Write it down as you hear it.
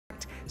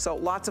So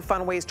lots of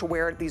fun ways to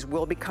wear it. These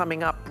will be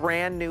coming up.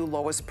 Brand new,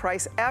 lowest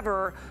price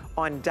ever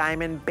on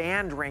diamond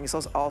band rings.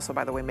 Those also,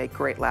 by the way, make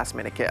great last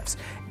minute gifts.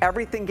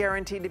 Everything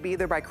guaranteed to be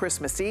there by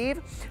Christmas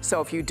Eve.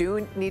 So if you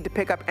do need to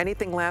pick up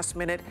anything last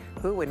minute,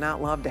 who would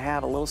not love to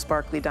have a little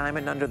sparkly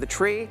diamond under the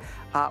tree?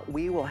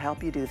 We will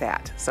help you do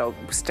that. So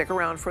stick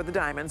around for the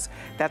diamonds.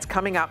 That's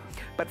coming up.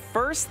 But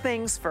first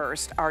things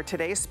first, our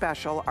today's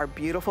special, our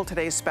beautiful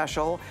today's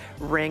special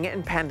ring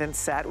and pendant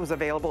set was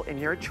available in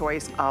your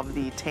choice of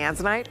the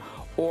tanzanite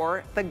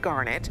or the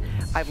garnet.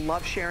 I've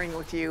loved sharing it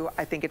with you.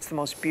 I think it's the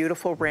most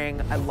beautiful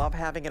ring. I love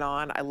having it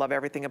on. I love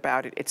everything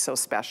about it. It's so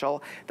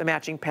special. The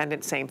matching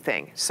pendant, same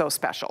thing, so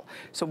special.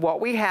 So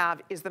what we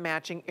have is the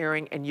matching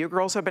earring, and you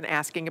girls have been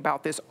asking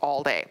about this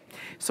all day.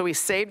 So we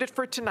saved it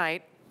for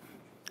tonight.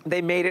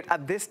 They made it a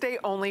this day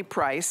only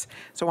price.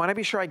 So I wanna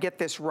be sure I get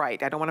this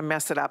right. I don't wanna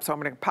mess it up, so I'm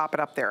gonna pop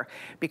it up there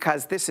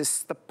because this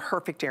is the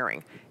perfect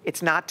earring.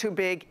 It's not too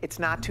big, it's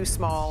not too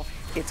small,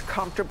 it's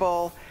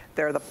comfortable.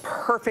 They're the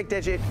perfect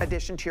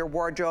addition to your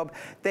wardrobe.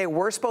 They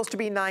were supposed to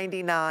be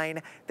 $99.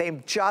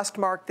 They've just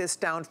marked this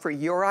down for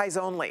your eyes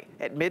only.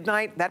 At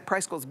midnight, that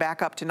price goes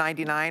back up to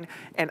 $99.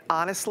 And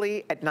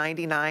honestly, at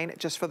 $99,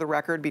 just for the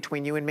record,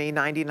 between you and me,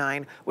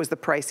 $99 was the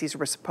price these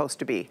were supposed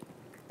to be.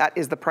 That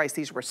is the price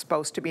these were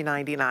supposed to be,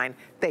 $99.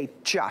 They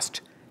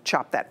just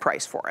chopped that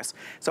price for us.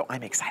 So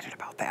I'm excited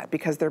about that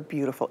because they're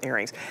beautiful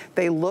earrings.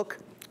 They look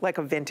like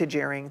a vintage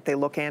earring. They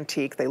look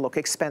antique, they look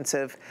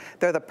expensive.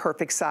 They're the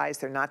perfect size.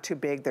 They're not too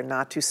big, they're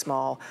not too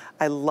small.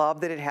 I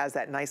love that it has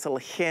that nice little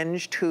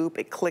hinged hoop.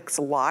 It clicks,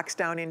 locks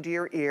down into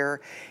your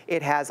ear.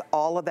 It has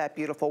all of that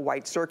beautiful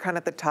white zircon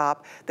at the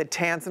top. The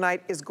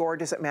tanzanite is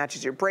gorgeous. It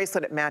matches your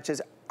bracelet. It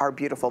matches our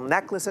beautiful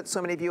necklace that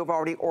so many of you have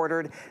already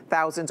ordered.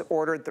 Thousands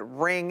ordered the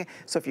ring.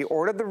 So if you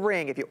ordered the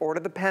ring, if you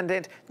ordered the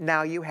pendant,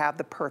 now you have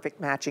the perfect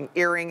matching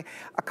earring.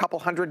 A couple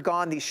hundred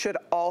gone. These should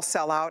all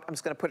sell out. I'm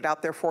just gonna put it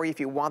out there for you. If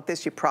you want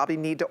this, you probably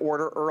need to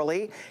order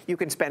early. You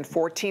can spend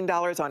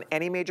 $14 on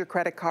any major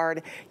credit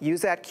card. Use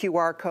that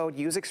QR code,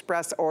 use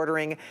express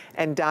ordering,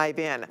 and dive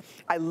in.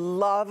 I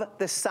love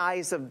the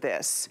size of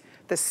this.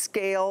 The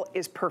scale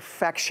is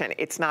perfection.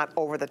 It's not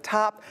over the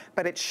top,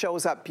 but it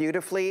shows up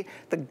beautifully.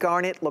 The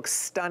garnet looks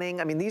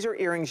stunning. I mean, these are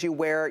earrings you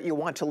wear, you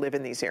want to live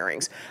in these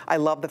earrings. I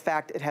love the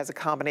fact it has a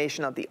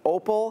combination of the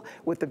opal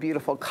with the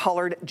beautiful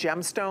colored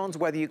gemstones,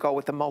 whether you go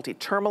with the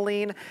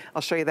multi-tourmaline.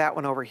 I'll show you that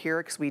one over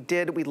here because we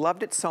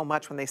loved it so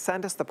much when they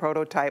sent us the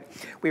prototype.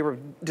 We were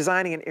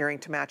designing an earring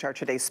to match our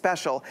today's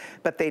special,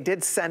 but they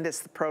did send us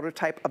the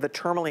prototype of the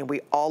tourmaline.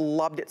 We all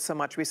loved it so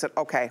much. We said,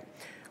 okay,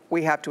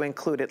 we have to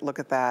include it. Look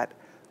at that.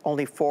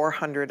 Only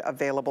 400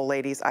 available,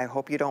 ladies. I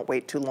hope you don't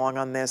wait too long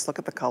on this. Look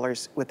at the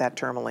colors with that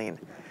tourmaline.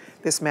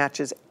 This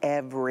matches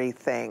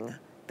everything.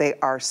 They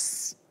are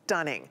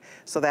stunning.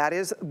 So that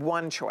is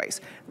one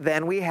choice.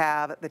 Then we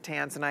have the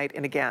tanzanite,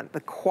 and again, the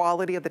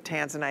quality of the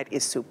tanzanite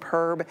is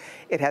superb.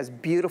 It has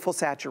beautiful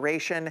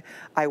saturation.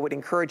 I would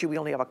encourage you, we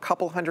only have a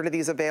couple hundred of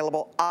these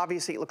available.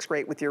 Obviously, it looks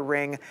great with your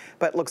ring,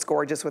 but it looks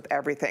gorgeous with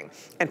everything.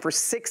 And for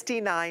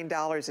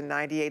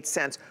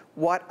 $69.98,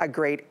 what a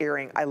great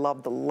earring. I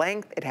love the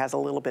length. It has a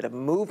little bit of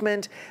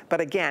movement, but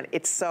again,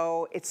 it's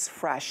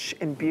fresh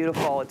and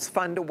beautiful. It's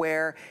fun to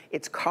wear.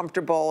 It's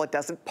comfortable. It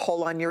doesn't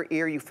pull on your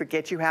ear. You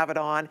forget you have it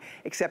on,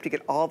 except you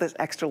get all this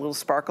extra little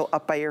sparkle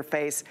up by your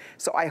face.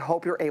 So I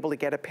hope you're able to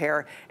get a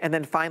pair. And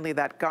then finally,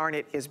 that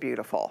garnet is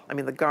beautiful. I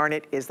mean, the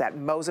garnet is that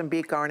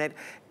Mozambique garnet.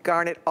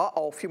 Garnet,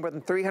 a few more than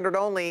 300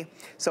 only.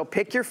 So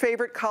pick your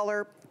favorite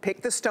color.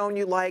 Pick the stone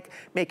you like,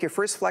 make your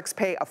first flex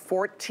pay of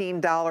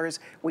 $14.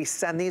 We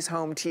send these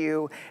home to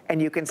you,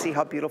 and you can see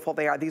how beautiful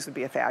they are. These would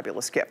be a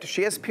fabulous gift. If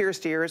she has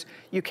pierced ears,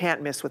 you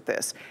can't miss with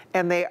this.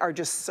 And they are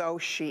just so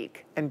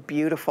chic and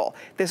beautiful.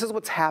 This is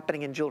what's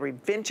happening in jewelry.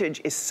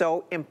 Vintage is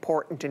so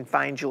important in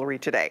fine jewelry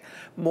today.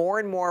 More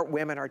and more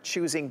women are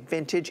choosing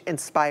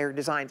vintage-inspired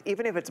designs,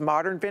 even if it's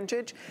modern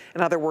vintage.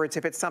 In other words,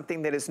 if it's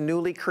something that is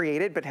newly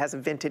created but has a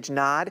vintage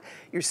nod,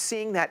 you're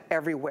seeing that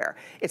everywhere.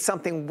 It's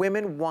something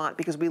women want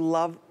because we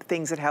love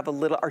things that have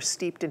are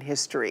steeped in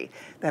history,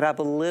 that have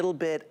a little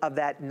bit of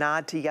that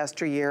nod to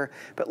yesteryear,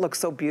 but look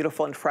so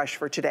beautiful and fresh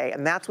for today.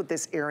 And that's what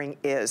this earring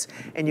is.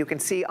 And you can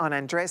see on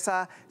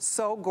Andresa,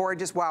 so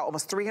gorgeous. Wow,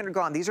 almost 300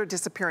 gone. These are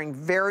disappearing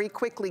very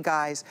quickly,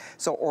 guys.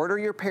 So order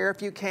your pair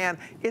if you can.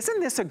 Isn't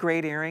this a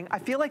great earring? I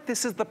feel like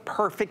this is the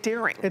perfect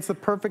earring. It's the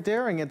perfect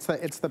earring. It's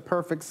the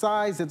perfect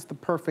size. It's the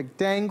perfect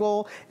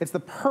dangle. It's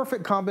the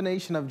perfect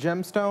combination of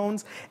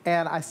gemstones.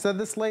 And I said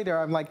this later,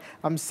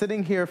 I'm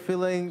sitting here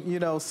feeling, you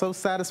know, so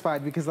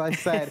satisfied because I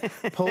said,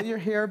 pull your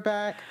hair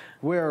back,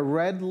 wear a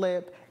red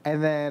lip,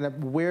 and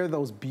then wear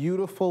those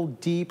beautiful,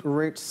 deep,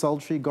 rich,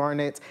 sultry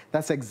garnets.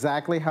 That's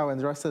exactly how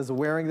Andresa is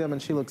wearing them, and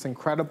she looks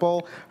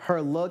incredible.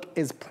 Her look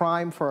is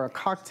prime for a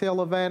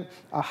cocktail event,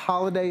 a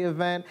holiday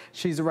event.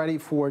 She's ready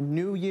for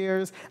New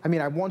Year's. I mean,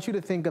 I want you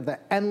to think of the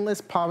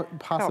endless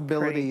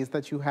possibilities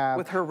that you have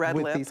with her red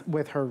lip.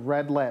 With her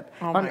red lip.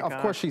 Oh I mean, of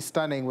course, she's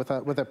stunning with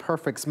a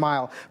perfect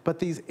smile, but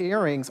these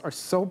earrings are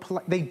so,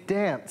 they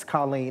dance,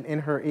 Colleen, in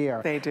her ear.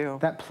 They do.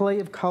 That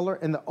play of color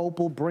in the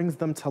opal brings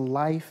them to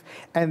life.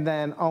 And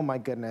then, oh my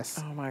goodness.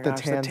 Oh my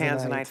gosh, the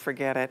Tanzanite,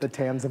 forget it. The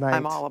Tanzanite.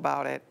 I'm all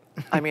about it.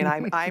 I mean,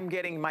 I'm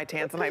getting my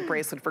Tanzanite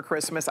bracelet for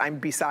Christmas. I'm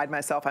beside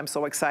myself. I'm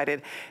so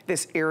excited.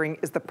 This earring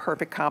is the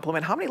perfect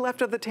complement. How many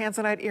left of the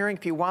Tanzanite earring?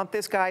 If you want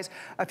this, guys,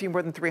 a few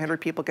more than 300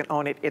 people can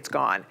own it. It's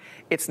gone.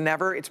 It's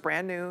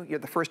brand new. You're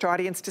the first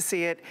audience to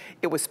see it.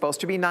 It was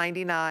supposed to be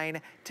 $99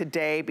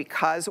 today.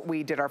 Because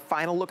we did our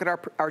final look at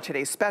our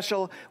today's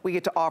special, we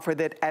get to offer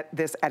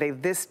this at a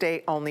this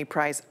day only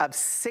price of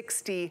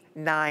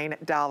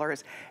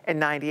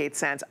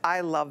 $69.98.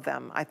 I love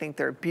them. I think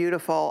they're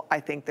beautiful. I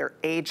think they're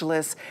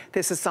ageless.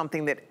 This is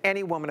something that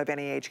any woman of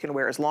any age can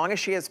wear as long as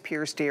she has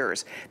pierced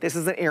ears. This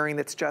is an earring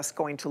that's just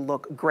going to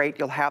look great.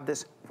 You'll have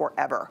this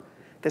forever.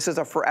 This is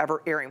a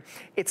forever earring.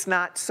 It's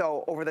not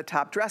so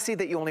over-the-top dressy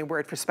that you only wear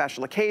it for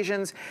special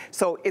occasions.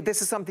 So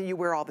this is something you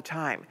wear all the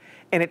time.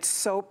 And it's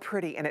so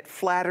pretty, and it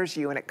flatters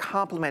you, and it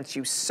compliments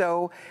you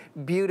so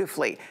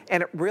beautifully.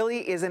 And it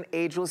really is an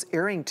ageless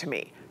earring to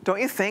me.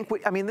 Don't you think?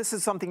 I mean, this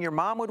is something your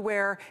mom would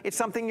wear. It's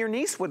something your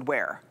niece would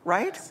wear,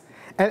 right? Yes.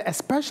 And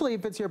especially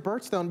if it's your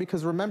birthstone,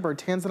 because remember,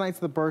 Tanzanite's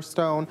the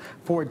birthstone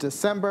for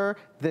December.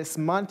 This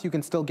month, you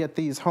can still get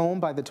these home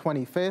by the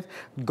 25th.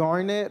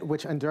 Garnet,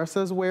 which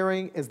Andressa's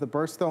wearing, is the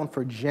birthstone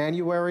for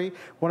January.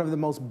 One of the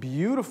most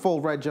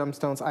beautiful red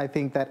gemstones, I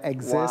think, that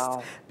exists.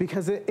 Wow.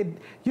 Because you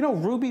know,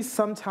 rubies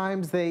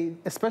sometimes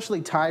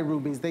especially Thai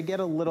rubies, they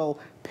get a little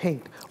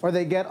pink or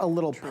they get a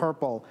little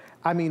purple.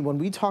 I mean, when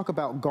we talk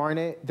about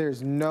garnet,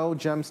 there's no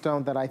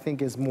gemstone that I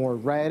think is more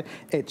red.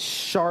 It's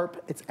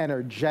sharp, it's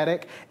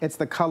energetic, it's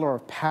the color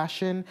of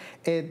passion.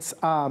 It's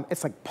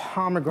like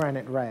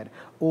pomegranate red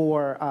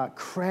or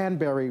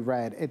cranberry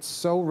red. It's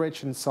so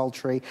rich and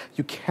sultry,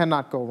 you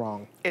cannot go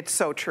wrong. It's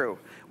so true.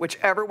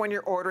 Whichever one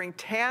you're ordering,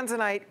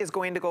 Tanzanite is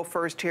going to go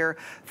first here.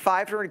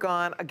 500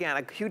 gone. Again,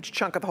 a huge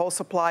chunk of the whole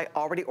supply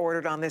already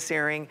ordered on this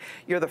earring.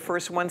 You're the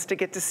first ones to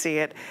get to see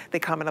it. They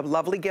come in a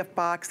lovely gift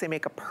box. They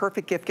make a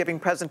perfect gift-giving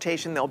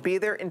presentation. They'll be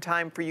there in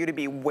time for you to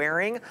be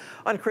wearing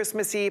on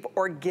Christmas Eve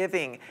or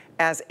giving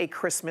as a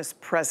Christmas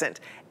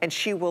present. And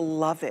she will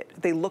love it.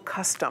 They look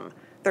custom.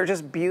 They're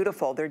just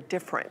beautiful. They're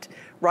different,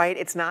 right?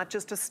 It's not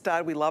just a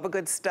stud. We love a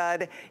good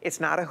stud. It's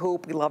not a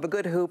hoop. We love a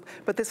good hoop,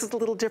 but this is a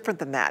little different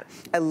than that.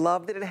 I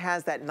love that it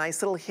has that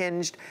nice little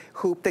hinged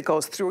hoop that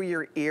goes through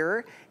your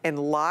ear and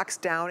locks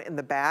down in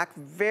the back.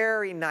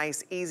 Very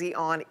nice, easy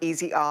on,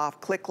 easy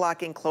off, click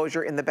lock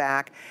enclosure in the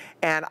back.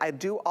 And I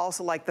do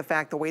also like the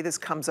fact the way this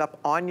comes up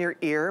on your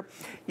ear.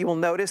 You will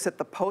notice that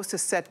the post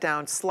is set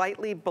down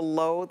slightly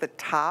below the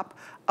top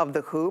of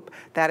the hoop.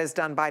 That is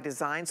done by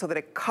design so that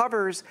it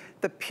covers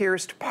the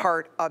pierced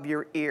part of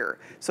your ear.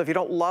 So if you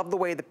don't love the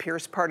way the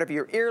pierced part of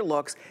your ear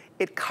looks,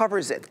 it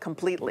covers it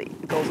completely.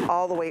 It goes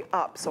all the way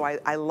up, so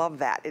I love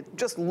that. It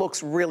just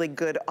looks really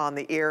good on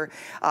the ear.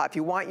 If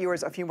you want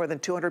yours, a few more than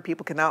 200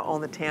 people can now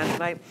own the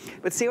Tanzanite.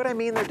 But see what I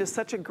mean? They're just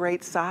such a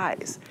great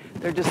size.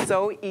 They're just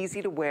so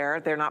easy to wear.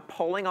 They're not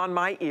pulling on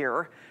my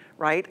ear,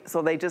 right?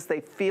 So they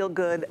feel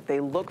good,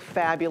 they look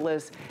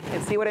fabulous,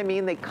 and see what I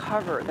mean? They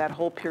cover that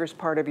whole pierced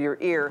part of your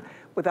ear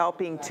without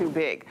being too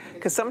big.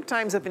 Because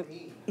sometimes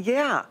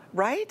yeah,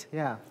 right?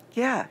 Yeah.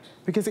 Yeah.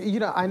 Because,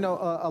 you know, I know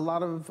a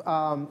lot of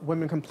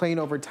women complain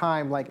over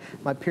time, like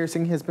my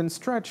piercing has been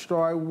stretched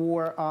or I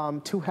wore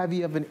too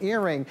heavy of an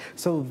earring.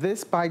 So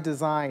this by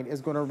design is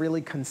going to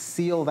really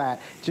conceal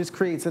that. Just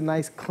creates a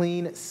nice,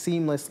 clean,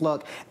 seamless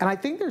look. And I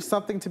think there's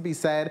something to be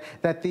said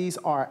that these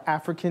are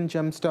African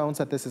gemstones,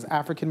 that this is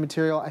African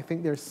material. I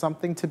think there's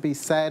something to be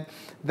said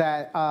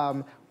that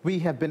we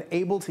have been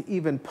able to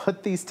even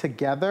put these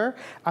together.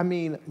 I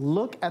mean,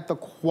 look at the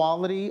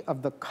quality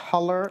of the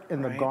color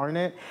in the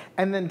garnet.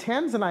 And then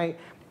Tanzanite,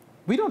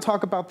 we don't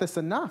talk about this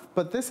enough,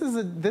 but this is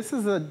a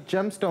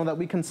gemstone that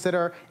we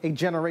consider a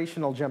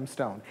generational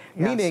gemstone.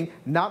 Yes. Meaning,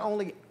 not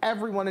only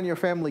everyone in your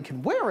family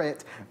can wear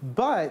it,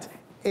 but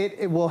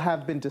it will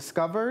have been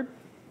discovered,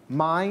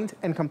 mined,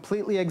 and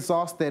completely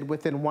exhausted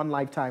within one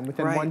lifetime,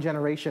 within one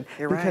generation.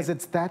 Because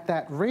it's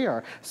that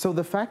rare. So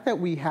the fact that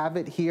we have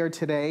it here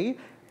today,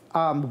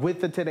 with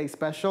the Today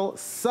Special,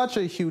 such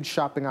a huge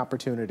shopping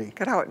opportunity.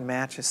 Look at how it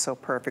matches so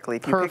perfectly.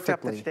 If you picked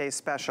up the Today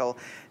Special,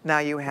 now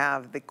you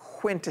have the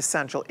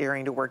quintessential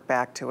earring to work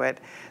back to it.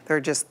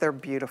 They're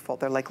beautiful.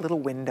 They're like little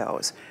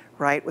windows,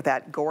 right? With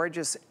that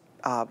gorgeous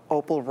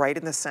opal right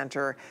in the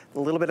center, a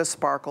little bit of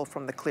sparkle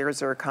from the clear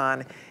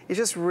zircon. It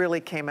just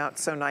really came out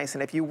so nice.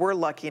 And if you were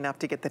lucky enough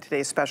to get the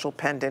Today Special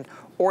pendant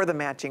or the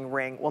matching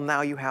ring, well,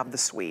 now you have the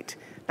suite.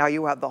 Now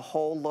you have the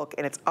whole look,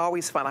 and it's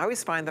always fun. I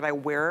always find that I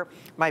wear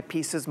my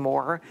pieces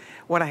more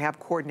when I have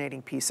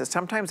coordinating pieces.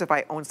 Sometimes if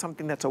I own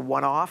something that's a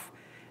one-off,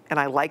 and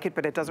I like it,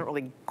 but it doesn't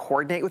really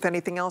coordinate with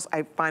anything else,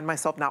 I find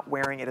myself not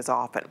wearing it as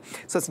often.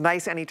 So it's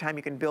nice anytime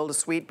you can build a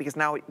suite, because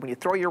now when you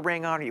throw your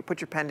ring on or you put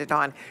your pendant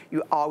on,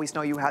 you always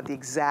know you have the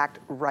exact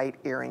right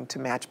earring to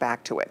match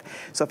back to it.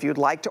 So if you'd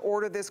like to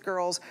order this,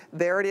 girls,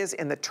 there it is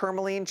in the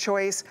tourmaline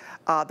choice.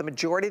 The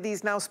majority of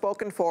these now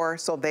spoken for,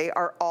 so they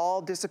are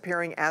all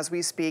disappearing as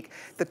we speak.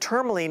 The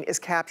tourmaline is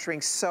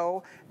capturing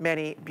so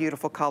many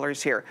beautiful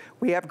colors here.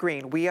 We have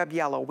green, we have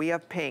yellow, we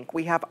have pink,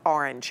 we have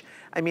orange.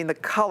 I mean, the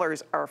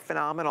colors are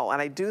phenomenal,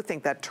 and I do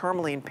think that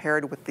tourmaline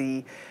paired with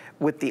the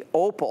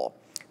opal,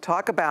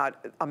 talk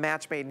about a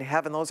match made in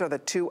heaven. Those are the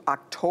 2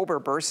 October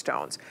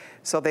birthstones,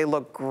 so they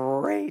look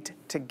great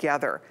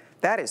together.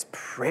 That is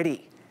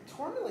pretty.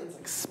 Tourmaline's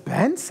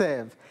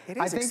expensive. It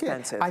is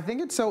expensive. I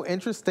think it's so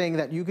interesting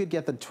that you could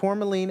get the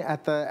tourmaline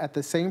at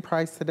the same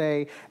price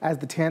today as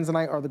the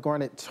tanzanite or the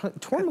garnet.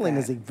 Tourmaline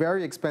is a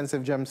very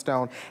expensive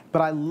gemstone,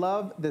 but I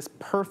love this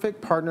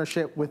perfect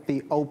partnership with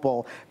the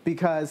opal,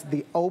 because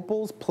the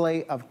opal's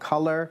play of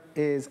color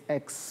is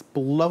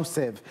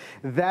explosive.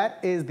 That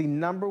is the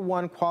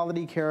 #1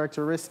 quality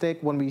characteristic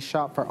when we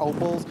shop for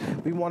opals.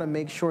 We want to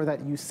make sure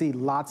that you see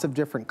lots of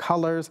different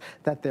colors,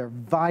 that they're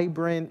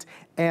vibrant,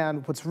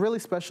 and what's really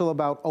special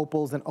about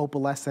opals and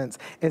opalescence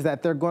is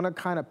that they're going to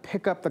kind of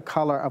pick up the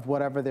color of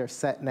whatever they're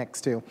set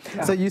next to.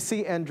 Yeah. So you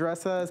see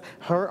Andressa's,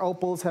 her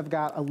opals have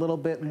got a little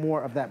bit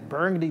more of that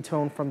burgundy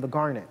tone from the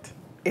garnet.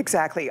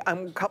 Exactly.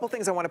 A couple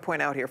things I want to point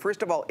out here.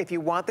 First of all, if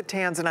you want the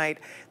tanzanite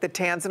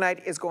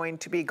is going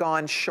to be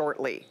gone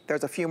shortly.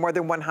 There's a few more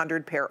than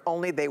 100 pair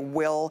only. They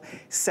will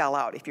sell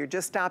out. If you're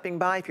just stopping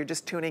by, if you're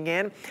just tuning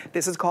in,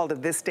 this is called a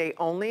This Day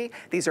Only.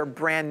 These are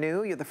brand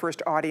new. You're the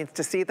first audience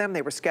to see them.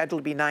 They were scheduled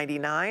to be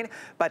 $99,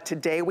 but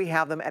today we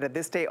have them at a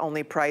This Day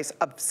Only price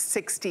of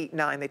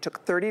 $69. They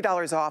took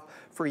 $30 off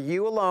for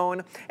you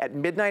alone at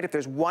midnight. If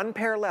there's 1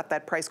 pair left,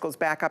 that price goes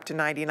back up to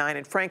 $99,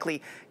 and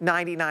frankly,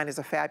 $99 is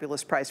a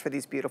fabulous price for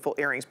these beautiful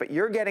earrings, but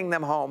you're getting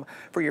them home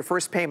for your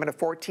first payment of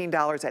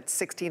 $14 at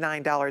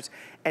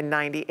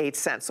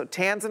 $69.98. So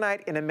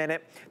tanzanite in a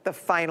minute. The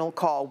final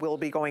call will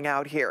be going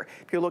out here.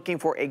 If you're looking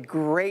for a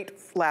great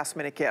last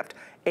minute gift,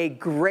 a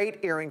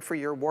great earring for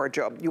your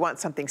wardrobe, you want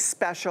something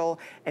special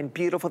and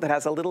beautiful that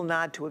has a little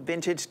nod to a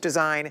vintage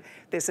design,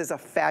 this is a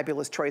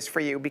fabulous choice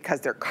for you,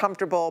 because they're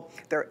comfortable,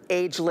 they're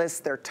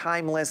ageless, they're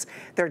timeless,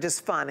 they're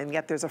just fun, and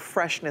yet there's a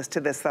freshness to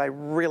this that I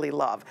really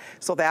love.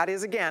 So that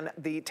is, again,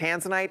 the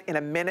tanzanite. In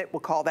a minute, we'll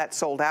call that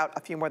sold out.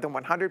 A few more than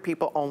 100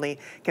 people only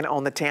can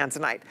own the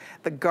tanzanite.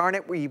 The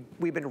garnet, we've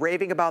been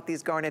raving about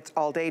these garnets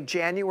all day.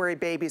 January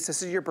babies,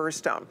 this is your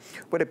birthstone.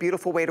 What a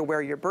beautiful way to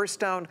wear your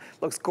birthstone.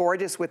 Looks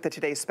gorgeous with the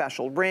today's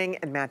special ring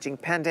and matching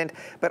pendant,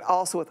 but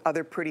also with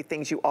other pretty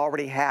things you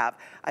already have.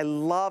 I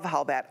love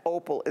how that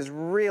opal is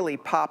really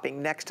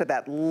popping next to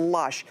that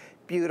lush,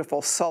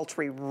 beautiful,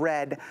 sultry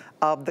red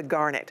of the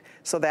garnet.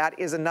 So that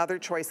is another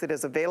choice that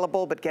is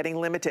available, but getting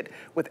limited.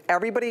 With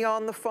everybody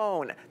on the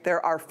phone,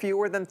 there are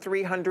fewer than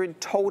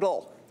 300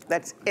 total.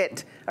 That's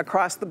it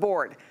across the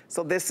board.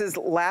 So this is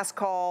last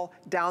call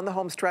down the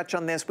home stretch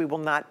on this. We will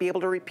not be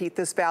able to repeat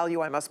this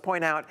value, I must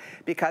point out,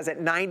 because at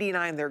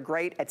 $99 they're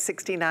great, at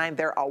 $69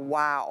 they're a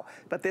wow.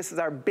 But this is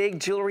our big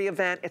jewelry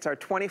event. It's our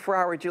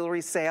 24-hour jewelry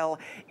sale.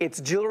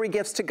 It's jewelry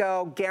gifts to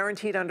go,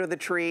 guaranteed under the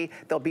tree.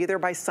 They'll be there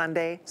by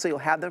Sunday, so you'll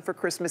have them for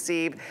Christmas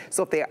Eve.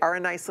 So if they are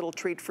a nice little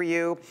treat for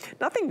you,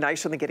 nothing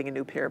nicer than getting a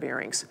new pair of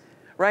earrings.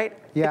 Right?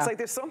 Yeah. It's like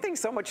there's something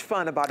so much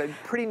fun about a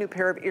pretty new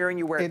pair of earring.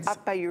 You wear it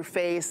up by your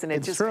face, and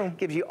it just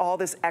gives you all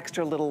this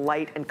extra little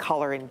light and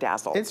color and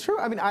dazzle. It's true.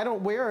 I mean, I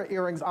don't wear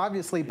earrings,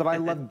 obviously, but I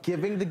love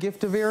giving the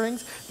gift of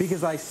earrings,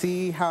 because I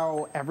see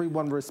how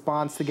everyone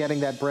responds to getting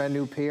that brand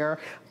new pair.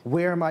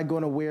 Where am I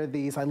going to wear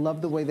these? I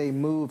love the way they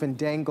move and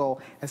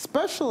dangle,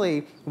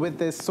 especially with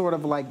this sort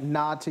of like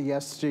nod to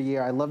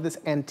yesteryear. I love this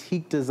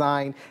antique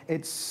design.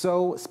 It's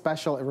so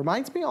special. It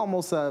reminds me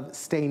almost of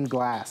stained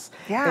glass.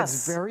 Yes.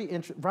 It's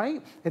very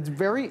right? It's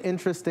very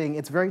interesting.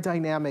 It's very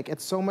dynamic.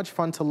 It's so much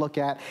fun to look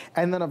at.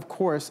 And then, of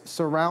course,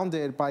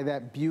 surrounded by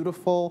that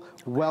beautiful,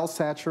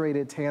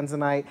 well-saturated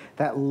tanzanite,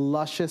 that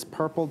luscious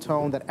purple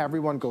tone that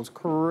everyone goes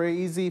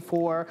crazy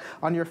for.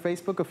 On your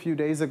Facebook a few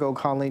days ago,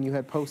 Colleen, you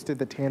had posted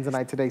the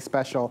Tanzanite Today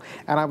special,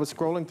 and I was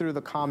scrolling through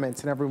the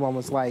comments, and everyone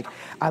was like,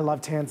 I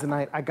love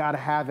tanzanite, I gotta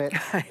have it.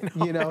 I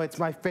know. You know, it's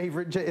my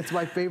favorite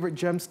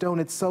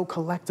gemstone. It's so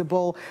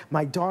collectible.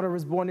 My daughter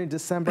was born in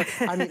December.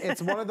 I mean,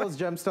 it's one of those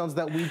gemstones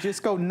that we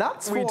just go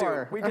nuts for. We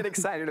do. We get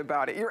excited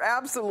about it. You're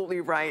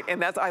absolutely right,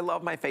 and I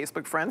love my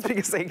Facebook friends,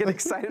 because they get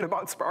excited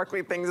about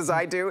sparkly things as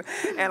I do.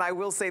 And I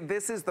will say,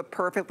 this is the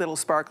perfect little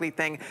sparkly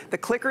thing. The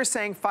clicker's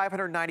saying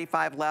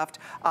 595 left.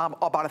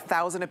 About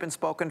 1,000 have been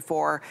spoken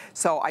for.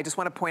 So I just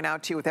want to point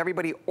out to you, with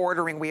everybody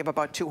ordering, we have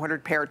about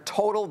 200 pair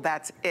total.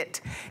 That's it.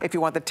 If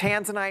you want the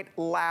tanzanite,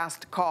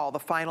 last call. The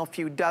final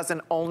few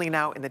dozen only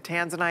now in the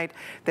tanzanite.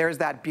 There's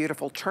that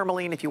beautiful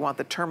tourmaline. If you want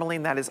the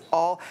tourmaline, that's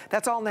all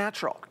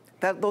natural.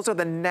 Those are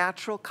the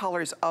natural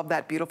colors of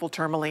that beautiful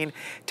tourmaline.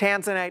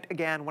 Tanzanite,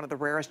 again, one of the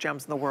rarest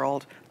gems in the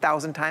world,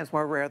 1,000 times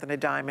more rare than a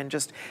diamond,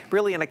 just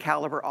really in a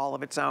caliber all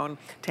of its own.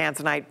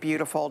 Tanzanite,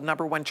 beautiful,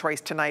 #1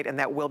 choice tonight, and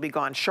that will be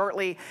gone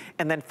shortly.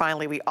 And then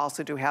finally, we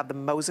also do have the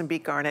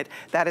Mozambique garnet.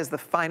 That is the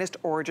finest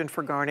origin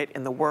for garnet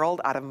in the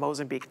world, out of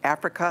Mozambique,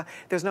 Africa.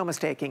 There's no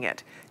mistaking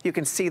it. You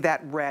can see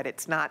that red.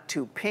 It's not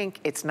too pink,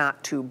 it's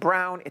not too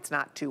brown, it's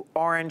not too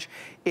orange.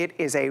 It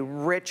is a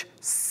rich,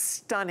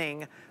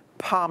 stunning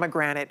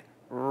pomegranate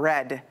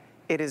red.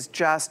 It is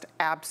just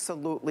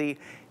absolutely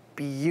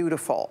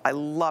beautiful. I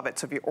love it.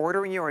 So if you're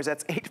ordering yours,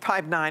 that's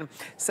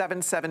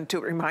 859-772.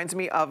 It reminds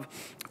me of,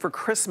 for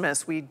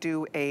Christmas, we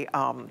do a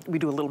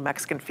little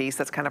Mexican feast.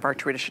 That's kind of our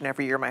tradition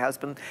every year. My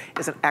husband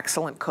is an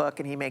excellent cook,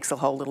 and he makes a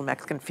whole little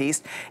Mexican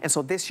feast. And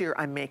so this year,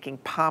 I'm making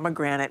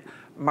pomegranate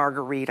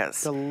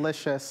margaritas.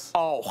 Delicious.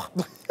 Oh,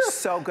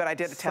 so good. I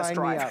did a test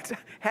drive.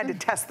 Had to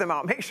test them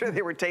out, make sure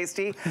they were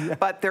tasty. Yeah.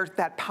 But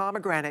that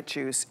pomegranate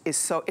juice is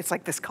so, it's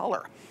like this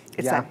color.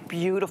 It's that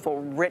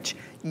beautiful, rich,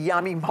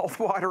 yummy,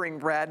 mouth-watering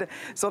red.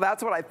 So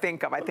that's what I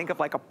think of. I think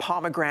of like a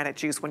pomegranate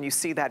juice when you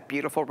see that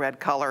beautiful red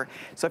color.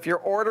 So if you're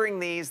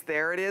ordering these,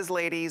 there it is,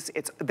 ladies.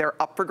 They're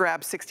up for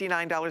grabs,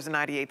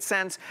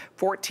 $69.98,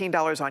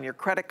 $14 on your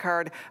credit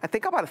card. I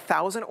think about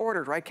 1,000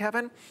 ordered, right,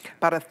 Kevin?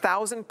 About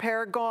 1,000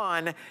 pair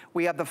gone.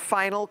 We have the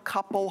final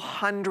couple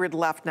hundred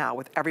left now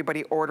with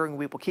everybody ordering.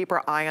 We will keep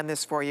our eye on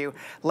this for you.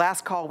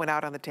 Last call went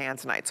out on the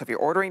Tanzanite. So if you're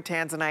ordering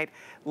Tanzanite,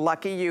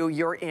 lucky you,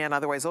 you're in.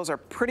 Otherwise, those are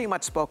pretty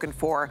much spoken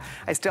for.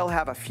 I still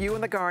have a few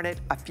in the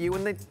garnet, a few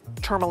in the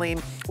tourmaline.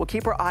 We'll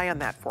keep our eye on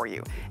that for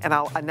you. And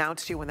I'll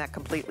announce to you when that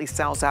completely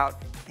sells out.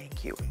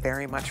 Thank you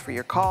very much for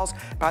your calls.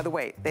 By the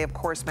way, they of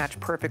course match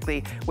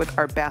perfectly with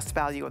our best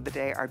value of the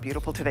day, our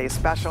beautiful Today's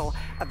Special,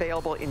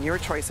 available in your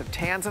choice of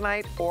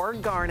Tanzanite or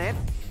garnet.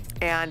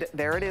 And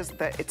there it is.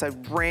 It's a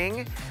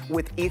ring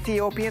with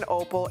Ethiopian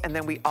opal, and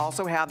then we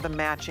also have the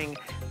matching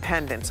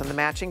pendants. And the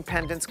matching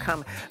pendants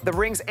come, the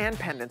rings and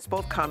pendants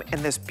both come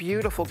in this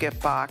beautiful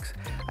gift box.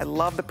 I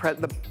love the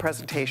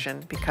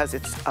presentation because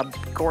it's a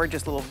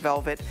gorgeous little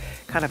velvet,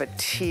 kind of a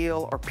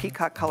teal or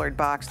peacock colored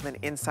box. And then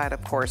inside,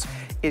 of course,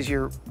 is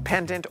your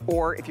pendant,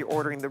 or if you're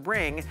ordering the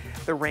ring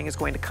is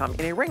going to come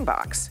in a ring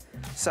box.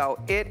 So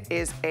it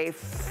is a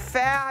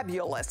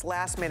fabulous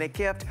last-minute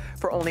gift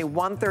for only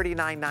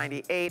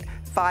 $139.98,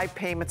 5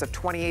 payments of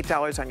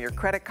 $28 on your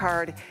credit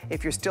card.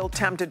 If you're still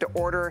tempted to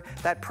order,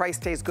 that price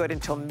stays good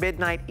until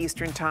midnight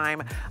Eastern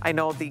time. I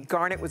know the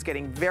garnet was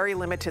getting very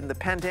limited in the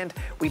pendant.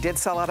 We did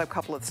sell out a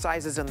couple of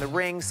sizes in the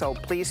ring, so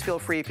please feel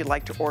free if you'd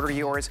like to order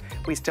yours.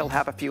 We still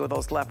have a few of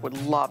those left.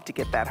 Would love to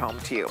get that home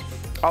to you.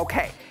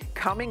 Okay.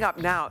 Coming up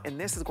now, and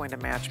this is going to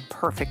match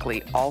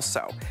perfectly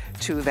also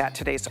to that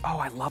today's, oh,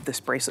 I love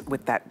this bracelet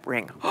with that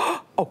ring.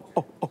 Oh,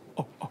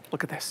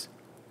 look at this.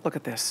 Look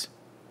at this.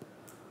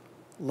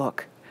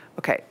 Look.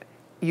 Okay,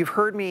 you've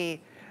heard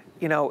me,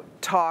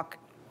 talk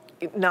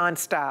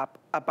nonstop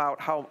about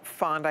how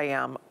fond I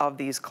am of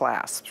these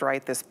clasps,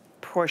 right? This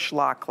push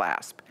lock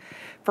clasp.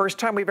 First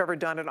time we've ever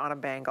done it on a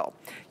bangle.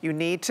 You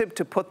need to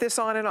put this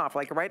on and off.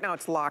 Like right now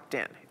it's locked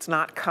in. It's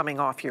not coming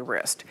off your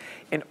wrist.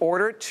 In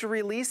order to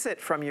release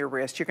it from your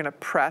wrist, you're gonna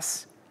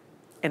press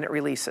and it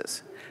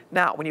releases.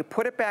 Now, when you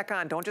put it back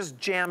on, don't just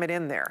jam it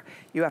in there.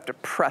 You have to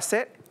press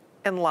it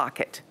and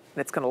lock it.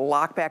 And it's gonna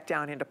lock back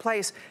down into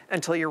place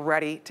until you're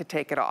ready to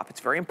take it off.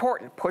 It's very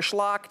important. Push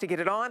lock to get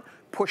it on,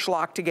 push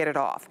lock to get it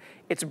off.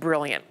 It's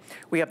brilliant.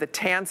 We have the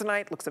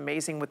Tanzanite, looks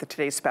amazing with the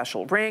Today's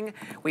Special ring.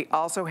 We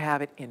also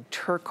have it in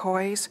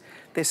turquoise.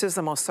 This is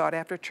the most sought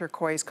after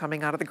turquoise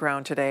coming out of the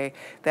ground today.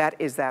 That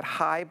is that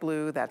high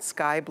blue, that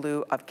sky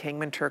blue of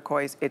Kingman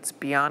turquoise. It's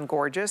beyond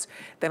gorgeous.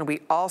 Then we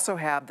also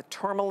have the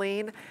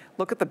tourmaline.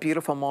 Look at the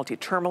beautiful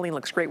multi-tourmaline,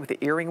 looks great with the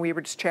earring we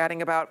were just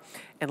chatting about.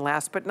 And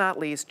last but not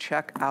least,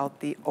 check out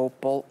the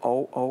opal.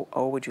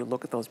 Oh, would you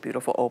look at those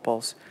beautiful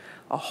opals.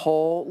 A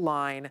whole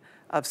line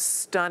of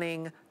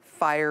stunning,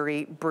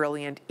 fiery,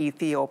 brilliant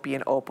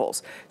Ethiopian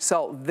opals.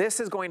 So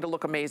this is going to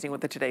look amazing with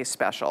the Today's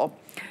Special.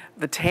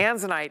 The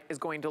Tanzanite is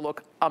going to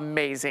look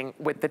amazing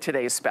with the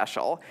Today's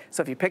Special.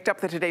 So if you picked up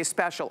the Today's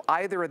Special,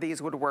 either of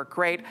these would work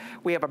great.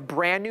 We have a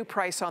brand new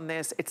price on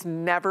this. It's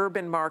never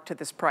been marked at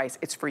this price.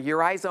 It's for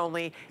your eyes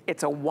only.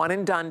 It's a one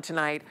and done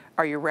tonight.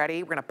 Are you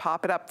ready? We're gonna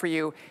pop it up for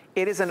you.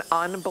 It is an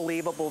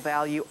unbelievable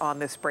value on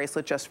this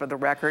bracelet, just for the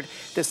record.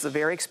 This is a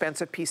very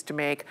expensive piece to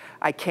make.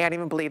 I can't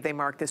even believe they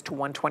marked this to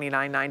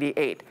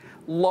 $129.98.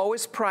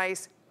 Lowest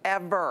price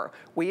ever.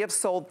 We have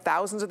sold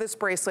thousands of this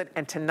bracelet,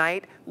 and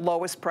tonight,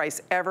 lowest price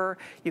ever.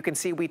 You can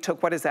see we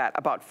took, what is that,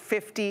 about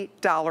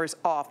 $50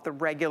 off the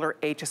regular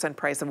HSN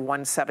price of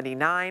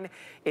 $179.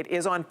 It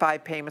is on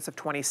 5 payments of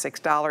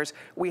 $26.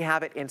 We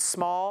have it in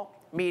small,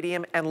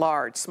 medium, and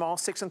large. Small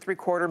 6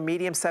 3/4,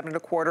 medium 7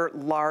 1/4,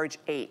 large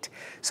 8.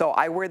 So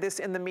I wear this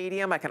in the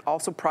medium. I can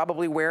also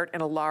probably wear it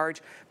in a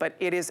large, but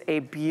it is a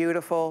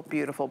beautiful,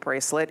 beautiful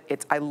bracelet.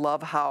 I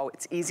love how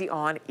it's easy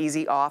on,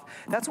 easy off.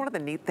 That's one of the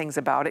neat things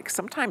about it, 'cause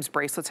sometimes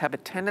bracelets have a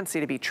tendency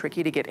to be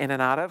tricky to get in and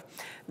out of.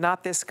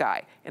 Not this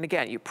guy. And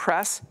again, you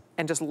press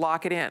and just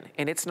lock it in.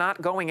 And it's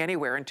not going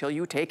anywhere until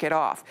you take it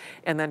off.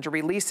 And then to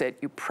release it,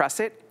 you press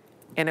it,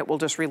 and it will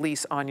just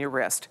release on your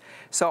wrist.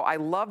 So I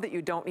love that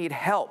you don't need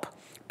help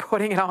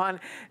putting it on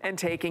and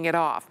taking it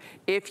off.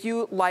 If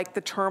you like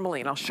the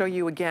tourmaline, I'll show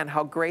you again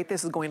how great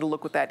this is going to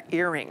look with that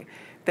earring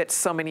that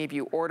so many of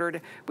you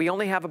ordered. We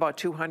only have about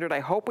 200.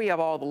 I hope we have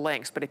all the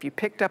links, but if you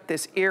picked up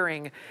this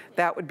earring,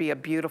 that would be a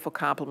beautiful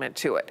compliment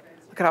to it.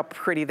 Look at how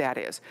pretty that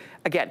is.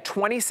 Again,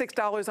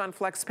 $26 on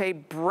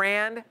FlexPay,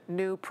 brand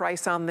new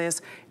price on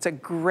this. It's a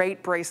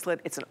great bracelet.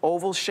 It's an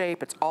oval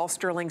shape. It's all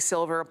sterling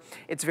silver.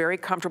 It's very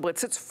comfortable. It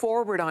sits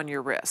forward on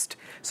your wrist,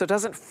 so it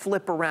doesn't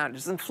flip around. It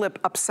doesn't flip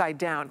upside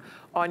down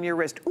on your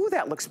wrist. Ooh,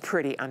 that looks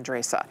pretty,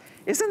 Andresa.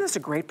 Isn't this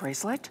a great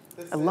bracelet?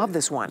 I love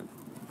this one.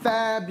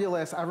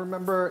 Fabulous. I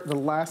remember the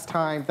last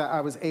time that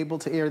I was able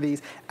to air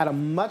these at a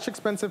much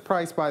expensive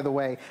price, by the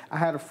way. I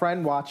had a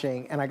friend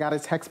watching, and I got a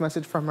text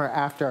message from her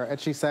after, and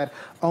she said,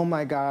 oh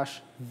my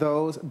gosh,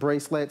 those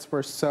bracelets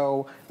were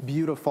so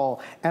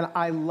beautiful. And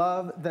I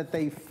love that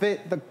they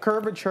fit the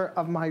curvature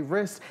of my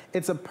wrist.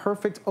 It's a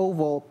perfect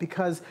oval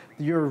because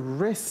your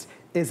wrist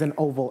is an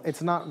oval.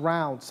 It's not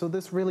round. So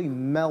this really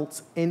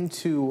melts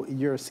into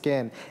your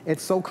skin.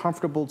 It's so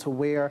comfortable to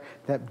wear.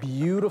 That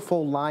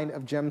beautiful line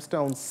of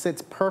gemstones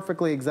sits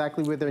perfectly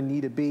exactly where they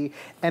need to be.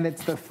 And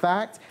it's the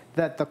fact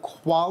that the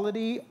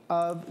quality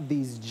of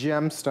these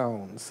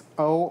gemstones,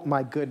 oh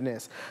my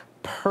goodness,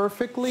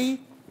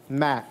 perfectly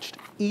matched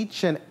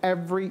each and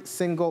every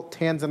single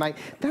tanzanite.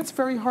 That's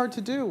very hard to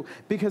do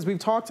because we've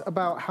talked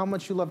about how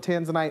much you love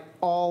tanzanite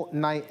all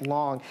night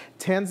long.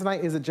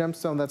 Tanzanite is a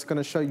gemstone that's going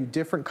to show you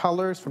different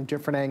colors from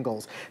different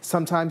angles.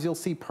 Sometimes you'll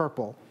see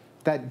purple,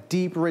 that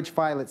deep, rich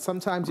violet.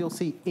 Sometimes you'll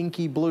see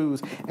inky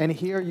blues. And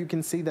here you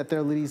can see that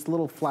there are these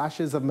little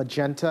flashes of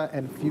magenta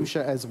and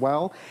fuchsia as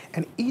well.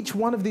 And each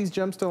one of these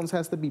gemstones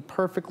has to be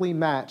perfectly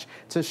matched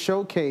to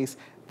showcase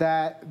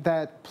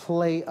that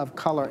play of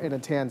color in a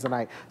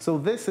tanzanite. So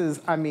this is,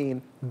 I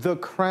mean, the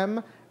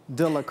creme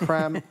de la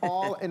creme,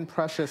 all in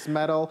precious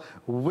metal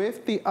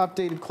with the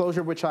updated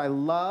closure, which I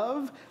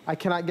love. I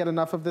cannot get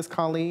enough of this,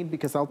 Colleen,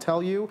 because I'll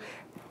tell you,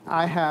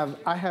 I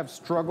have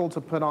struggled to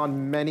put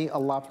on many a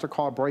lobster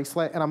claw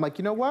bracelet, and I'm like,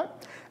 you know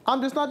what?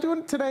 I'm just not doing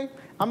it today.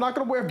 I'm not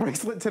gonna wear a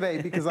bracelet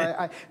today because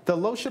the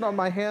lotion on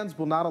my hands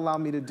will not allow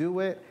me to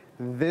do it.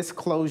 This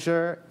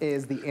closure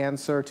is the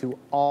answer to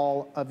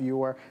all of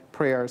your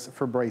prayers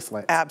for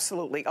bracelets.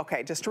 Absolutely.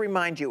 Okay, just to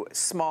remind you,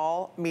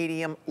 small,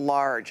 medium,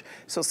 large.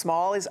 So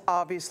small is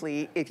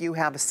obviously if you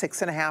have a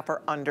 6.5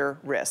 or under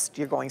wrist,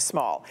 you're going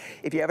small.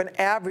 If you have an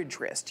average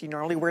wrist, you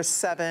normally wear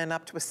 7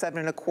 up to a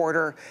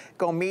 7.25,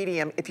 go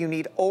medium. If you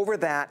need over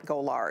that, go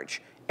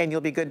large, and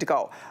you'll be good to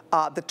go.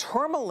 The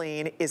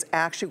tourmaline is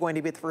actually going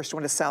to be the first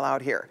one to sell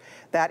out here.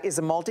 That is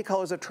a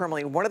multicolors of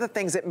tourmaline. One of the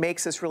things that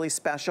makes this really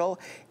special,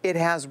 it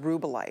has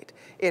rubellite,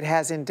 it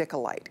has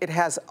indicolite, it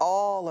has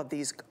all of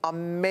these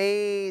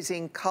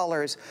amazing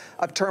colors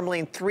of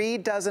tourmaline. 3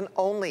 dozen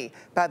only,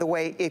 by the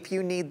way, if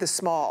you need the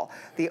small.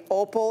 The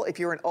opal, if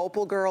you're an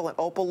opal girl, an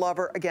opal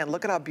lover, again,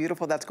 look at how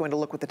beautiful that's going to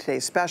look with the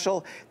today's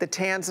special. The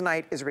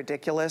tanzanite is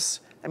ridiculous.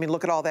 I mean,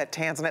 look at all that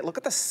tanzanite. Look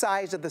at the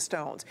size of the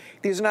stones.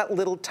 These are not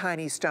little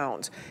tiny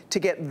stones. To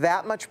get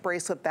that much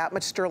bracelet, that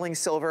much sterling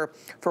silver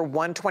for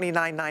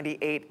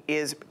 $129.98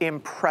 is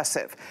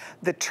impressive.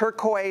 The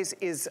turquoise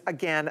is,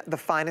 again, the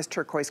finest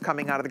turquoise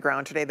coming out of the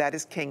ground today. That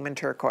is Kingman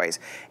turquoise.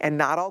 And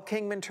not all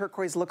Kingman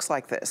turquoise looks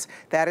like this.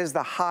 That is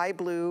the high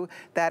blue.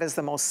 That is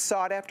the most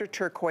sought after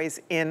turquoise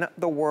in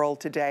the world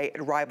today.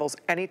 It rivals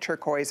any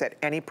turquoise at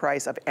any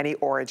price of any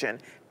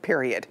origin.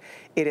 Period.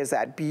 It is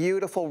that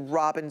beautiful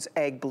robin's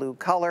egg blue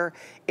color.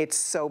 It's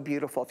so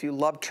beautiful. If you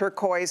love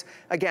turquoise,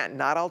 again,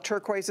 not all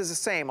turquoise is the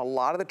same. A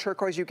lot of the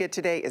turquoise you get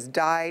today is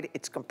dyed,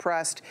 it's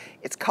compressed,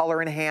 it's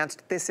color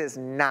enhanced. This is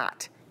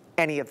not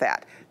any of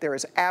that. There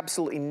is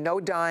absolutely no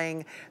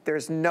dyeing,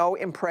 there's no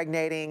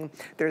impregnating,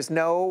 there's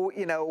no,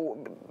 you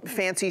know,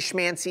 fancy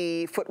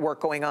schmancy footwork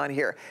going on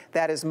here.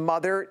 That is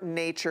Mother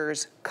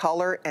Nature's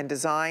color and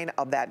design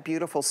of that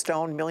beautiful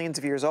stone, millions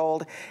of years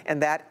old,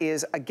 and that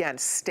is, again,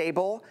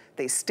 stable.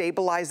 They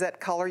stabilize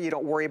that color. You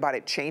don't worry about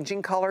it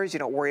changing colors. You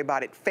don't worry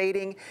about it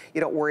fading. You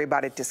don't worry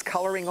about it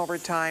discoloring over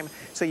time.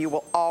 So you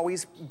will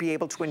always be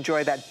able to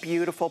enjoy that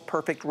beautiful,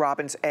 perfect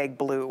robin's egg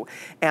blue.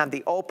 And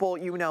the opal,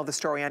 you know the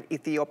story on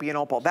Ethiopian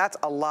opal. That's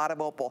a lot of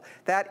opal.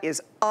 That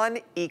is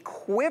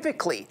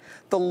unequivocally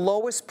the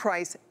lowest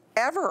price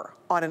ever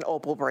on an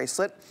opal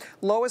bracelet.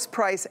 Lowest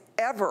price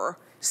ever,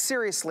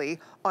 seriously,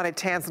 on a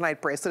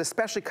tanzanite bracelet,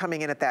 especially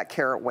coming in at that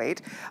carat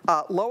weight.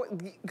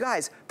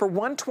 Guys, for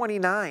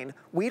 $129,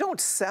 we don't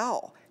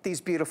sell these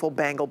beautiful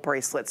bangle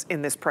bracelets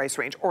in this price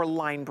range, or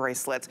line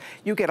bracelets.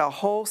 You get a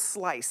whole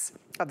slice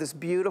of this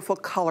beautiful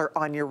color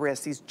on your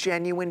wrist, these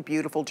genuine,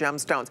 beautiful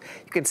gemstones.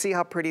 You can see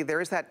how pretty.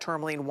 There's that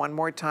tourmaline one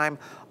more time.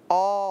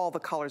 All the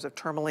colors of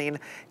tourmaline.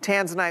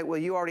 Tanzanite, well,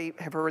 you already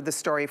have heard the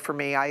story from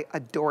me. I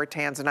adore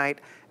tanzanite.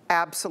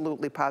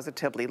 absolutely,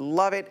 positively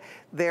love it.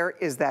 There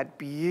is that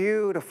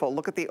beautiful,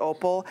 look at the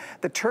opal.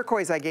 The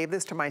turquoise, I gave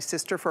this to my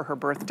sister for her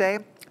birthday,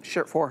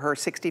 for her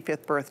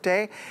 65th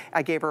birthday.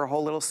 I gave her a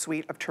whole little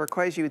suite of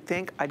turquoise. You would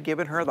think I'd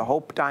given her the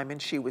Hope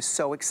Diamond. She was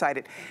so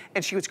excited.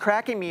 And she was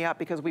cracking me up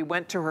because we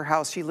went to her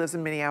house. She lives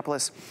in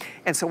Minneapolis.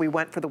 And so we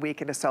went for the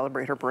weekend to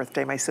celebrate her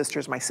birthday, my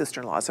sisters, my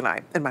sister-in-laws, and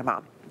I, and my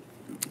mom.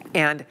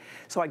 And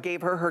so I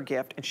gave her her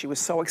gift, and she was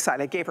so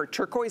excited. I gave her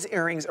turquoise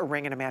earrings, a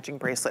ring, and a matching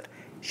bracelet.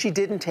 She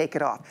didn't take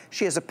it off.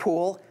 She has a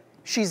pool.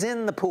 She's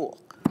in the pool.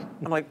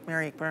 I'm like,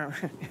 Mary,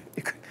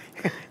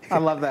 I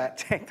love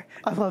that.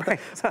 I love that.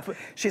 So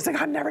she's like,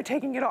 I'm never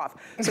taking it off.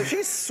 So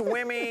she's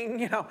swimming,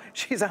 you know,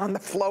 she's on the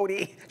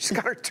floaty. She's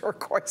got her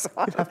turquoise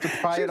on. You have to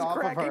pry it off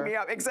of her. She's cracking me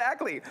up,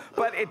 exactly.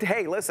 But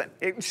hey, listen,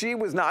 she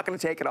was not going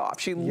to take it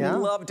off. She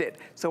loved it.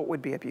 So it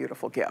would be a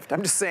beautiful gift.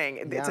 I'm just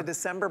saying, it's a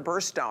December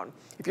birthstone.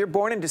 If you're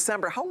born in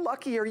December, how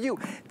lucky are you?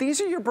 These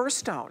are your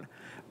birthstone.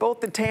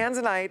 Both the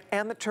tanzanite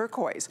and the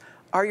turquoise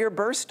are your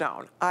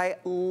birthstone. I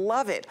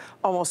love it.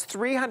 Almost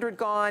 300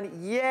 gone,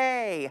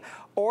 yay.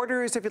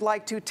 Orders if you'd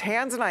like to.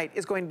 Tanzanite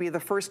is going to be the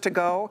first to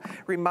go.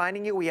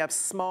 Reminding you, we have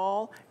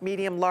small,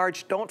 medium,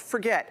 large. Don't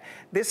forget,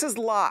 this is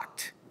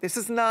locked. This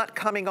is not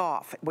coming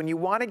off. When you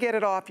want to get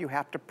it off, you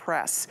have to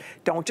press.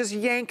 Don't just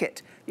yank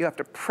it. You have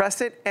to press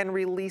it and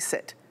release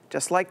it,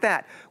 just like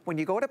that. When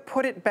you go to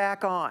put it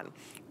back on,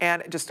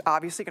 and just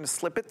obviously going to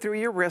slip it through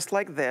your wrist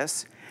like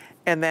this,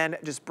 and then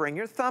just bring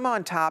your thumb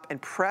on top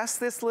and press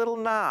this little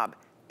knob,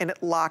 and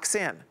it locks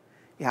in.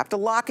 You have to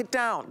lock it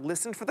down.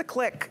 Listen for the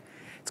click.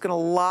 It's gonna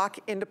lock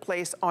into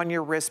place on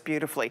your wrist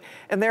beautifully.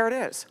 And there it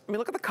is. I mean,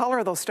 look at the color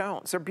of those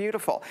stones. They're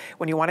beautiful.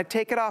 When you wanna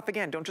take it off,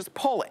 again, don't just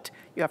pull it.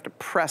 You have to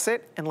press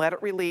it and let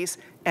it release,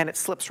 and it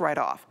slips right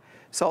off.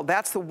 So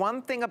that's the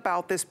one thing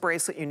about this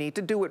bracelet. You need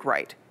to do it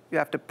right. You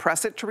have to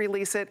press it to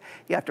release it.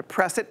 You have to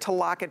press it to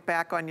lock it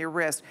back on your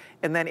wrist,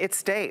 and then it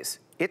stays.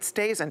 It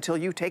stays until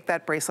you take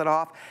that bracelet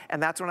off,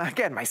 and that's when,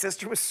 again, my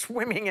sister was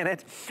swimming in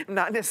it. I'm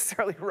not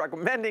necessarily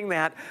recommending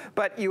that,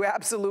 but you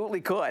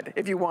absolutely could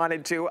if you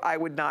wanted to. I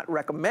would not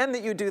recommend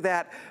that you do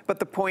that, but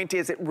the point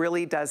is it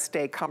really does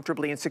stay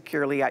comfortably and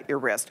securely at your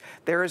wrist.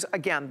 There's,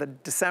 again, the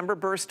December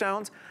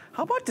birthstones.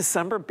 How about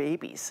December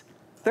babies?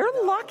 They're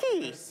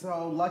lucky. They're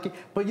so lucky.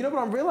 But you know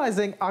what I'm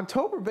realizing?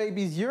 October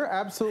babies, you're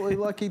absolutely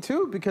lucky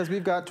too, because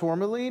we've got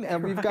tourmaline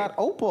and we've got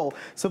opal.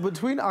 So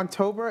between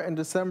October and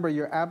December,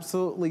 you're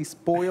absolutely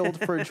spoiled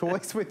for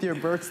choice with your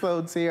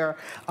birthstones here.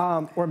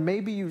 Or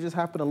maybe you just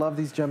happen to love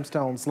these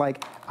gemstones.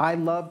 Like, I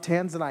love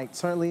tanzanite.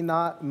 Certainly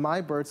not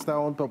my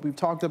birthstone, but we've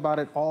talked about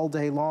it all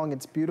day long.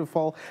 It's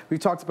beautiful. We've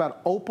talked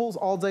about opals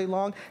all day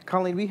long.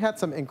 Colleen, we had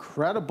some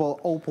incredible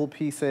opal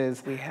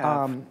pieces. We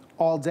have.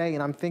 All day,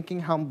 and I'm thinking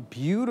how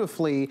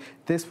beautifully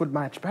this would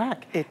match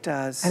back. It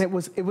does. And it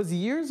was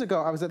years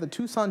ago. I was at the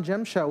Tucson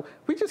Gem Show.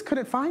 We just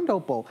couldn't find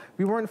opal.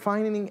 We weren't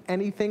finding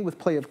anything with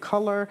play of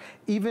color.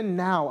 Even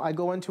now, I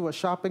go into a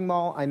shopping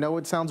mall. I know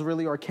it sounds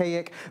really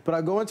archaic, but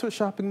I go into a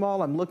shopping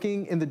mall. I'm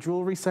looking in the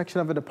jewelry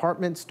section of a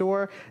department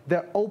store.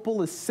 The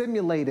opal is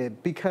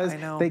simulated because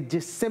they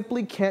just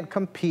simply can't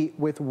compete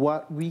with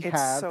what we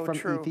have from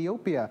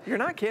Ethiopia. You're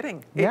not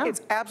kidding. Yeah.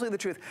 It's absolutely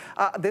the truth.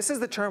 This is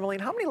the tourmaline.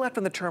 How many left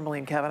in the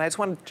tourmaline, Kevin? I just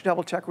want to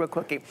double check real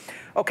quickly.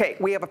 Okay,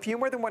 we have a few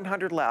more than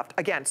 100 left.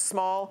 Again,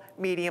 small,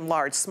 medium,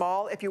 large.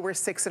 Small if you were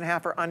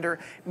 6.5 or under.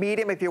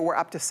 Medium if you were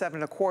up to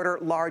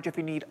 7.25. Large if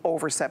you need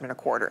over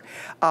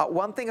 7.25.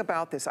 One thing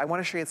about this, I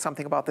want to show you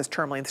something about this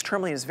tourmaline. This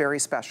tourmaline is very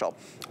special.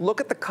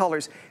 Look at the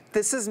colors.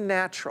 This is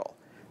natural.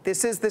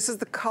 This is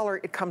the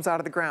color it comes out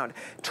of the ground.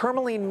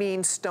 Tourmaline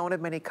means stone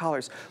of many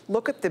colors.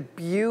 Look at the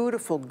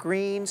beautiful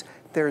greens.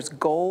 There's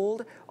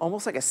gold,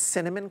 almost like a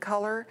cinnamon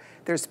color.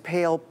 There's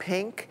pale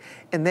pink.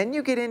 And then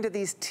you get into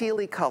these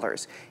tealy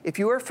colors. If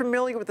you are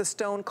familiar with a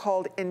stone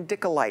called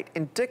indicolite,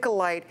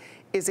 indicolite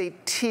is a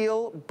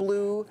teal,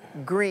 blue,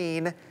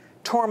 green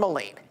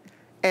tourmaline.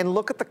 And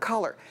look at the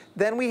color.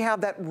 Then we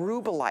have that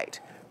rubellite.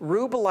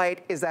 Rubellite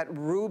is that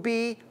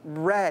ruby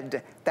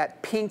red,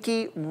 that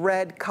pinky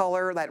red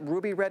color, that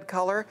ruby red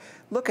color.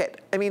 Look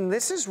at, I mean,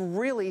 this is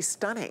really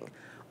stunning.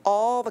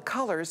 All the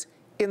colors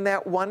in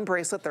that one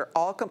bracelet, they're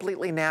all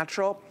completely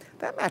natural.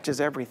 That matches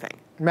everything.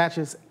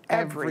 Matches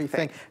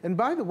everything. And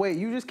by the way,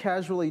 you just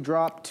casually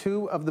dropped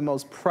two of the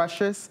most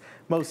precious,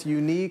 most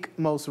unique,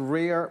 most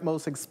rare,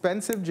 most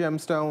expensive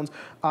gemstones,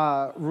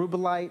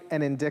 rubellite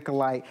and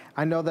indicolite.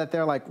 I know that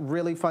they're like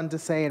really fun to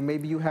say and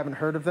maybe you haven't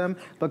heard of them,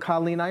 but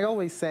Colleen, I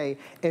always say,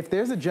 if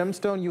there's a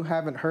gemstone you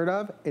haven't heard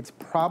of, it's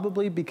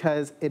probably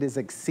because it is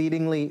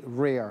exceedingly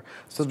rare.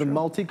 So the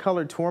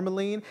multicolored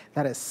tourmaline,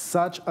 that is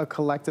such a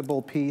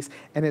collectible piece,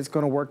 and it's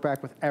gonna work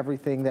back with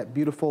everything, that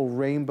beautiful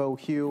rainbow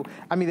hue.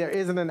 I mean, there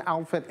isn't an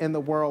outfit in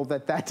the world know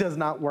that that does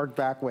not work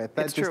back with.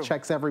 That just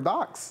checks every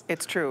box.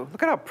 It's true.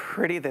 Look at how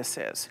pretty this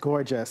is.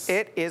 Gorgeous.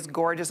 It is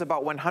gorgeous.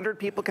 About 100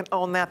 people can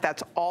own that.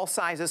 That's all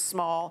sizes,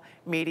 small,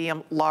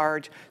 medium,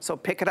 large. So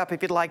pick it up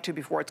if you'd like to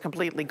before it's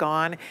completely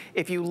gone.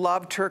 If you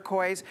love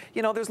turquoise,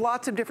 you know, there's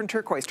lots of different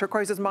turquoise.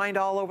 Turquoise is mined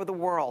all over the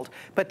world.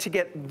 But to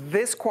get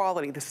this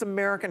quality, this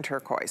American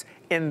turquoise,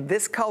 in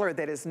this color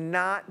that is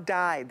not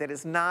dyed, that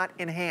is not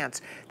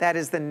enhanced, that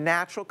is the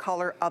natural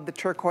color of the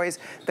turquoise.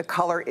 The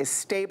color is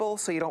stable,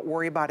 so you don't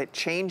worry about it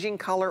changing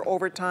color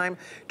over time.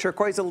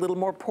 Turquoise is a little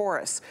more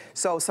porous.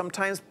 So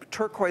sometimes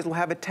turquoise will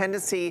have a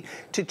tendency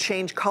to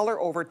change color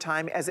over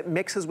time as it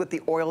mixes with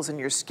the oils in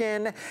your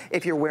skin.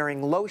 If you're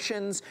wearing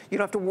lotions, you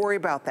don't have to worry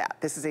about that.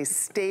 This is a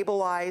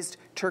stabilized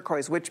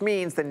turquoise, which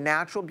means the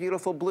natural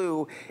beautiful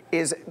blue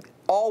is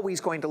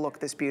always going to look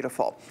this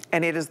beautiful.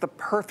 And it is the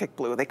perfect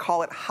blue. They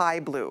call it high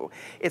blue.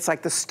 It's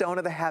like the stone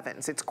of the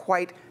heavens. It's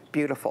quite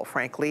beautiful,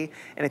 frankly.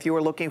 And if you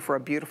were looking for a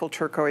beautiful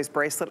turquoise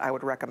bracelet, I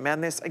would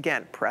recommend this.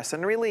 Again, press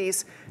and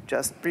release.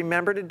 Just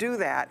remember to do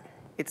that.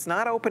 It's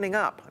not opening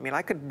up. I mean,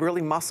 I could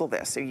really muscle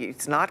this.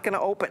 It's not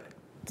gonna open.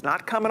 It's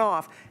not coming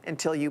off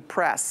until you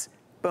press.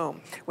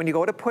 Boom. When you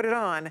go to put it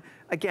on,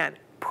 again,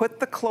 put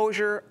the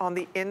closure on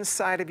the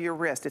inside of your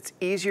wrist. It's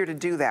easier to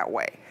do that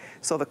way.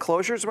 So the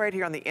closure's right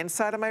here on the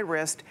inside of my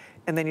wrist,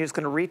 and then you're just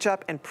gonna reach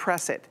up and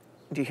press it.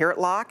 Do you hear it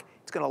lock?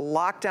 It's gonna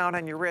lock down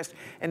on your wrist,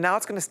 and now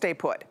it's gonna stay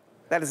put.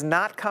 That is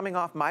not coming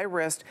off my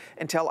wrist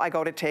until I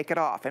go to take it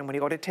off. And when you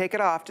go to take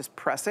it off, just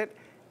press it,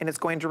 and it's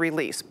going to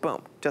release.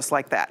 Boom, just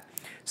like that.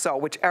 So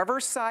whichever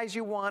size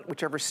you want,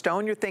 whichever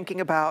stone you're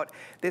thinking about,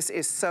 this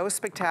is so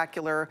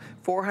spectacular.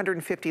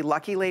 450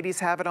 lucky ladies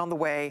have it on the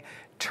way.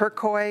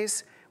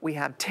 Turquoise, we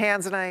have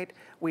tanzanite,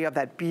 we have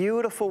that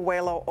beautiful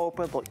Welo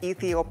opal, the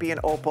Ethiopian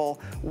opal.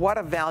 What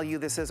a value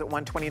this is at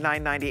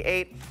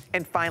 $129.98.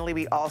 And finally,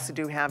 we also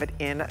do have it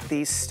in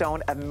the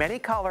stone of many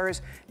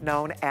colors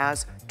known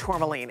as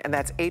tourmaline, and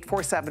that's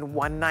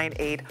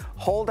 847-198.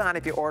 Hold on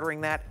if you're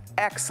ordering that.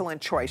 Excellent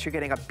choice. You're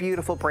getting a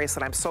beautiful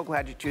bracelet. I'm so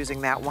glad you're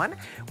choosing that one.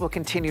 We'll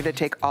continue to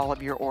take all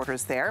of your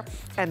orders there.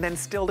 And then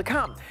still to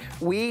come,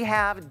 we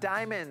have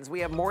diamonds.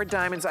 We have more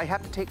diamonds. I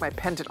have to take my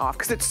pendant off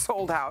because it's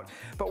sold out,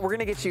 but we're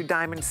gonna get you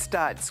diamond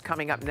studs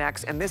coming up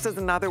next. And this is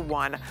another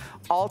one,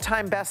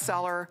 all-time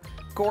bestseller.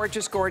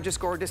 Gorgeous, gorgeous,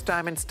 gorgeous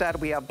diamond stud.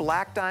 We have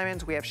black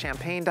diamonds, we have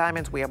champagne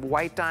diamonds, we have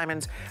white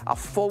diamonds, a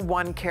full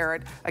 1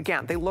 carat.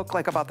 Again, they look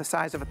like about the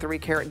size of a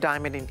 3-carat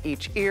diamond in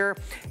each ear.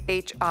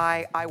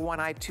 I1,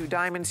 I2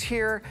 diamonds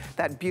here,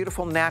 that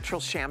beautiful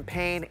natural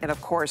champagne, and of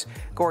course,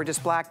 gorgeous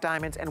black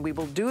diamonds. And we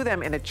will do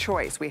them in a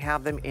choice. We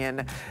have them in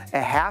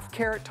a 1/2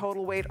 carat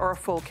total weight or a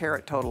full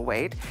carat total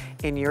weight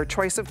in your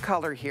choice of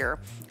color here.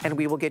 And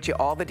we will get you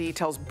all the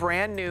details.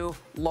 Brand new,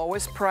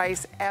 lowest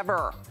price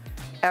ever.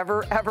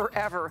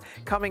 Ever,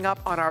 coming up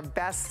on our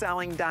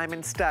best-selling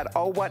diamond stud.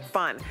 Oh, what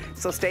fun.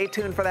 So stay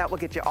tuned for that. We'll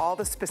get you all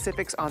the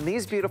specifics on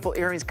these beautiful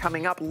earrings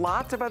coming up.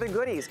 Lots of other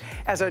goodies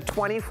as our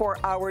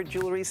 24-hour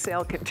jewelry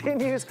sale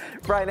continues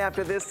right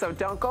after this. So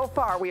don't go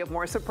far. We have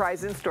more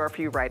surprises in store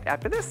for you right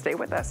after this. Stay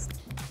with us.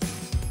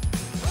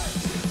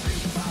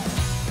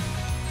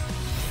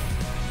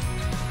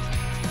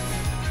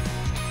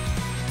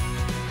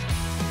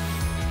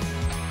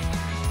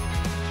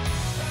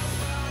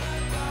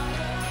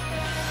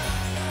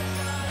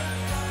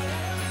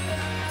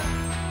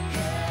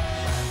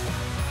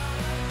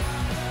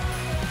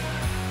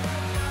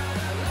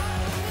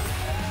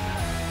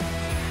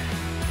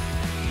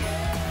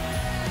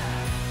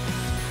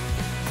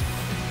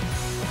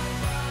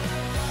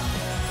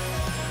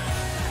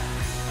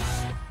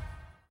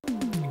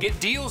 Get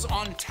deals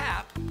on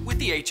tap with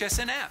the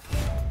HSN app.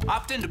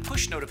 Opt into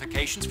push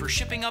notifications for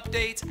shipping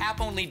updates,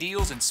 app-only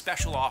deals, and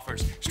special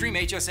offers. Stream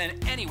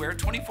HSN anywhere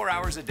 24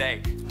 hours a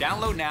day.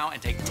 Download now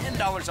and take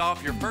 $10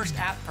 off your first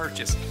app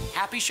purchase.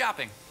 Happy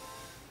shopping.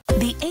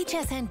 The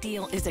HSN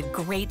deal is a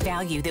great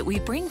value that we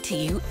bring to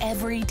you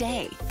every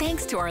day.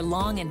 Thanks to our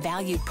long and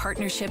valued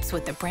partnerships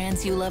with the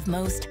brands you love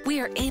most,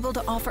 we are able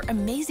to offer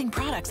amazing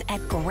products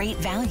at great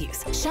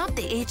values. Shop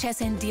the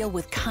HSN deal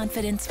with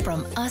confidence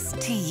from us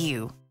to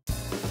you.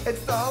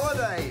 It's the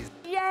holidays.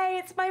 Yay,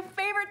 it's my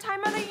favorite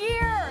time of the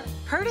year.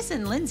 Curtis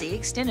and Lindsay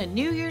extend a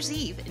New Year's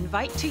Eve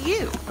invite to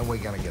you. And we're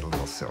gonna get a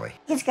little silly.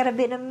 It's gonna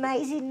be an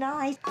amazing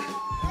night.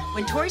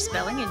 When Tori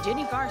Spelling and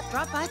Jenny Garth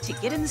drop by to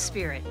get in the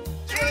spirit.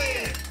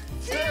 3,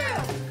 2,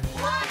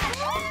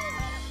 1.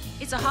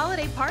 It's a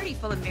holiday party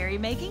full of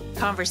merrymaking,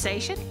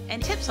 conversation,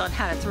 and tips on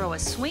how to throw a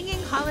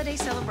swinging holiday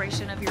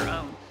celebration of your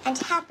own. And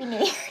Happy New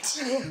Year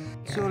to you.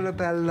 It's all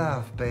about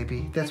love,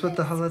 baby. That's what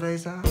the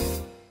holidays are.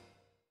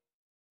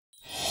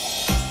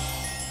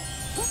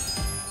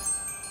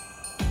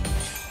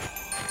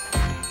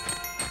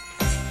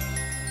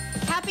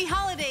 Happy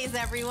holidays,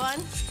 everyone,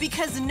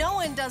 because no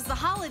one does the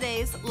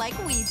holidays like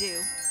we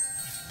do.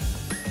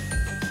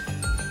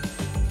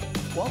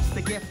 What's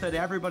the gift that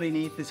everybody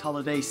needs this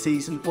holiday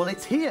season? Well,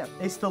 it's here.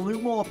 It's the Lou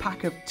Waller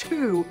pack of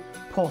 2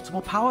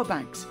 portable power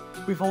banks.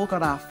 We've all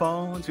got our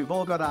phones, we've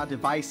all got our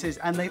devices,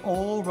 and they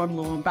all run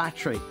low on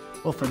battery.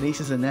 Well, for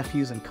nieces and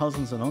nephews and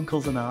cousins and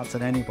uncles and aunts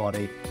and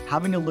anybody,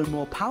 having a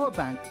Lumore power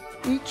bank,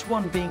 each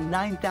one being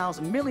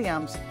 9,000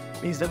 milliamps,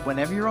 means that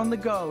whenever you're on the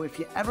go, if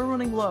you're ever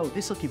running low,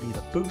 this will give you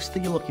the boost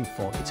that you're looking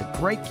for. It's a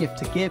great gift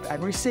to give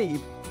and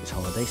receive this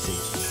holiday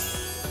season.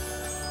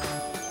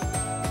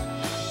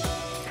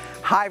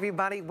 Hi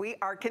everybody, we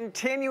are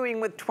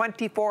continuing with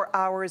 24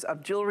 hours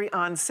of jewelry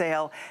on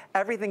sale.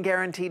 Everything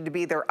guaranteed to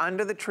be there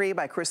under the tree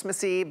by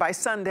Christmas Eve, by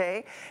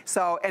Sunday.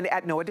 So, and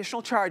at no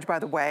additional charge, by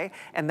the way.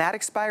 And that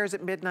expires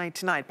at midnight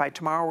tonight. By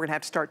tomorrow, we're gonna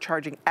have to start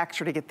charging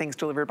extra to get things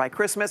delivered by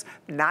Christmas.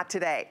 Not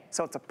today.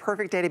 So it's a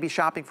perfect day to be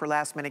shopping for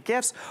last minute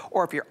gifts.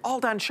 Or if you're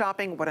all done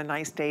shopping, what a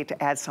nice day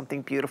to add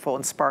something beautiful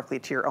and sparkly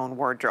to your own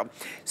wardrobe.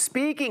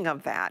 Speaking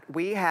of that,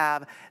 we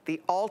have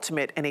the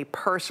ultimate and a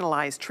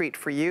personalized treat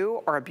for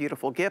you or a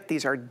beautiful gift.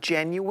 These are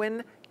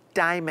genuine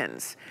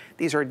diamonds.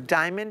 These are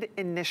diamond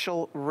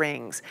initial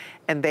rings,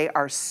 and they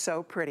are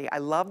so pretty. I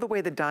love the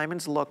way the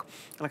diamonds look,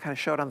 and I kind of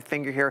show it on the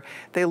finger here.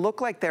 They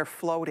look like they're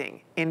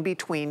floating in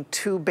between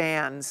two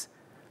bands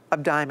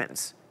of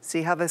diamonds.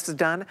 See how this is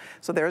done?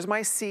 So there's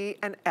my C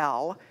and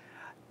L.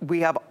 We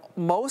have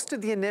most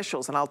of the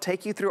initials, and I'll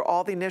take you through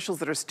all the initials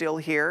that are still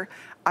here.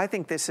 I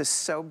think this is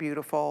so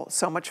beautiful,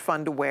 so much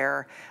fun to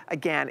wear.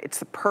 Again, it's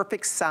the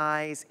perfect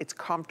size, it's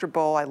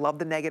comfortable. I love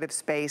the negative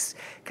space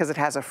because it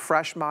has a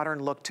fresh,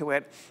 modern look to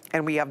it.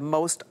 And we have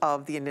most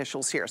of the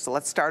initials here. So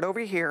let's start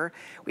over here.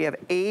 We have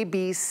A,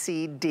 B,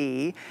 C,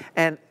 D,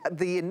 and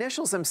the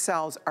initials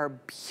themselves are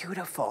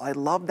beautiful. I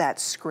love that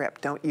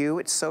script, don't you?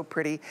 It's so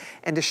pretty.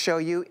 And to show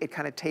you, it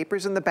kind of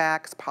tapers in the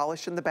back, it's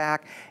polished in the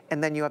back,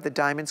 and then you have the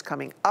diamonds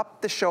coming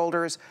up the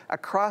shoulders,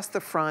 across the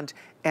front,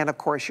 and of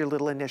course your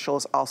little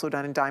initials also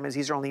done in diamonds.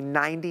 These are only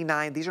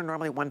 $99. These are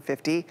normally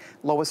 $150,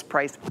 lowest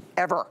price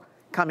ever,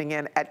 coming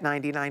in at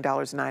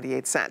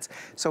 $99.98.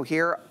 So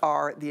here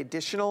are the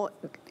additional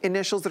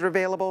initials that are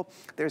available.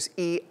 There's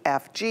E,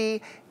 F,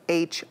 G,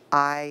 H,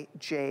 I,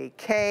 J,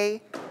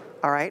 K.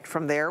 All right,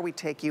 from there we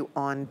take you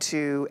on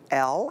to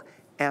L,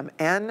 M,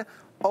 N,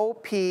 O,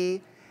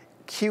 P,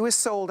 Q is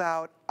sold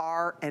out,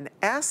 R and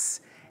S,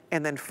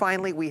 and then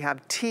finally we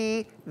have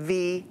T,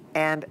 V,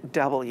 and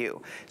W.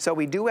 So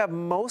we do have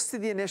most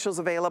of the initials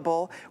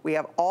available. We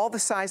have all the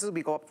sizes.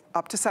 We go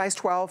up to size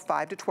 12.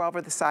 5 to 12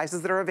 are the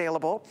sizes that are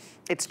available.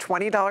 It's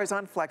 $20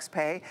 on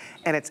FlexPay,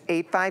 and it's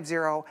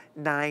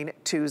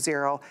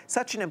 $850-920.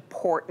 Such an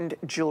important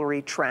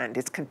jewelry trend.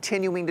 It's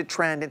continuing to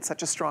trend in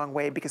such a strong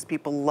way because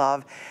people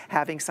love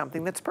having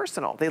something that's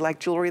personal. They like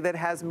jewelry that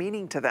has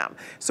meaning to them.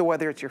 So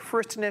whether it's your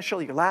first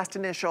initial, your last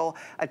initial,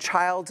 a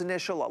child's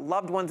initial, a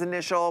loved one's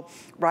initial,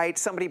 right?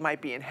 Somebody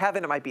might be in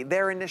heaven, it might be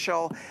their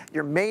initial,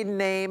 your maiden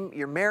name,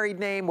 your married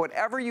name,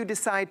 whatever you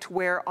decide to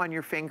wear on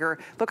your finger.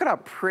 Look at how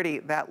pretty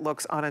that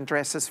looks on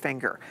Andressa's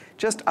finger.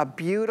 Just a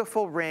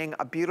beautiful ring,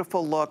 a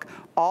beautiful look,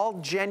 all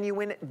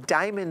genuine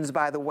diamonds,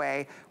 by the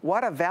way.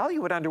 What a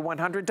value at under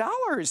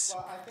 $100.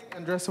 Well, I think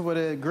Andressa would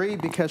agree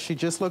because she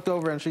just looked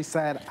over and she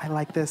said, I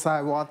like this,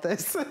 I want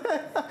this.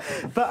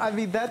 But I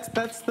mean,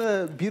 that's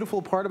the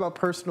beautiful part about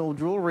personal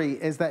jewelry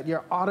is that you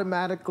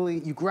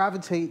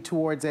gravitate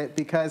towards it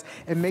because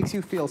it makes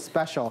you feel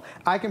special.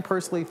 I can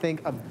personally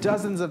think of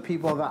dozens of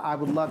people that I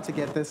would love to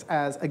get this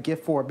as a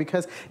gift for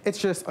because it's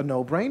just a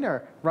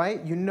no-brainer,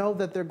 right? You know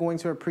that they're going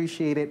to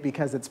appreciate it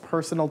because it's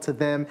personal to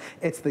them.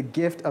 It's the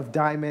gift of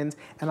diamonds,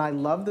 and I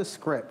love the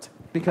script.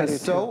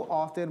 Because so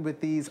often with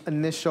these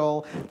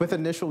initial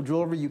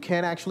jewelry, you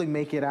can't actually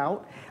make it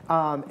out.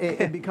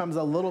 It becomes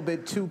a little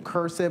bit too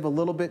cursive, a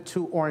little bit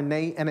too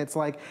ornate, and it's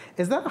like,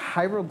 is that a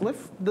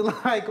hieroglyph?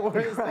 Like, or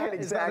is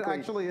that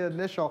actually an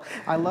initial?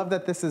 I love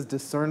that this is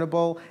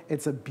discernible.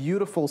 It's a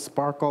beautiful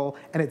sparkle,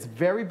 and it's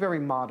very, very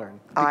modern.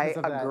 I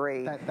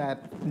agree.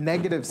 That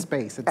negative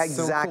space. It's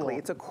exactly. So cool.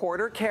 It's a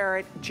quarter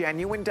carat,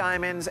 genuine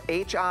diamonds,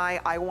 HI,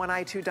 I1,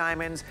 I2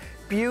 diamonds.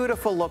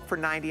 Beautiful look for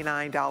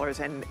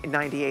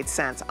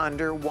 $99.98,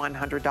 under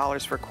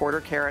 $100 for a quarter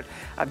carat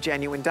of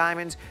genuine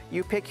diamonds.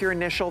 You pick your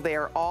initial. They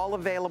are all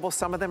available.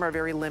 Some of them are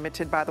very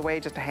limited, by the way,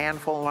 just a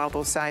handful in all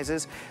those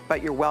sizes,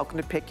 but you're welcome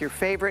to pick your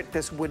favorite.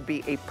 This would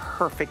be a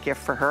perfect gift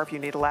for her if you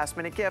need a last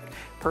minute gift.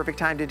 Perfect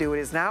time to do it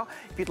is now.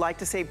 If you'd like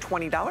to save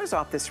 $20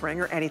 off this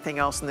ring or anything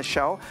else in the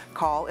show,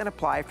 call and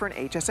apply for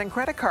an HSN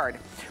credit card.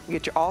 We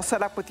get you all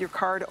set up with your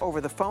card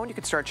over the phone. You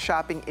can start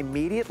shopping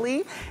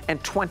immediately,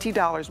 and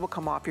 $20 will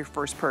come off your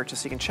first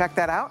purchase. You can check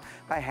that out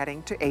by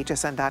heading to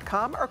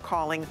hsn.com or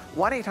calling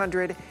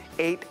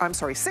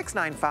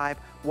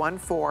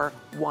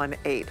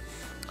 1-800-695-1418.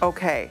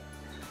 Okay,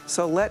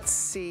 so let's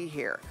see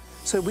here.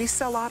 So we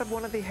sell out of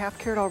one of the half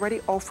carat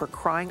already? Oh, for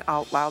crying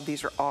out loud,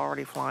 these are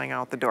already flying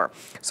out the door.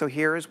 So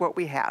here is what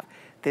we have.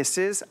 This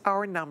is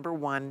our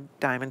 #1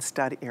 diamond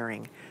stud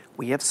earring.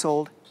 We have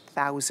sold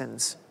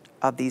thousands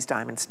of these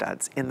diamond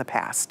studs in the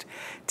past.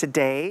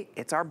 Today,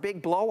 it's our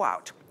big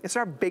blowout. It's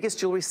our biggest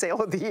jewelry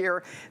sale of the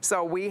year,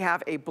 so we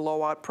have a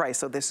blowout price.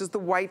 So this is the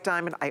white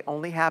diamond. I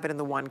only have it in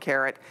the 1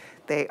 carat.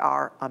 They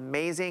are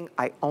amazing.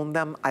 I own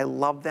them. I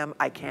love them.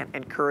 I can't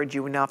encourage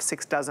you enough.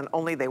 6 dozen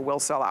only. They will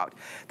sell out.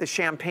 The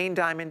champagne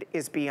diamond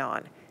is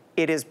beyond.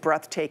 It is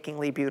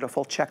breathtakingly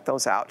beautiful. Check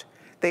those out.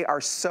 They are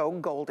so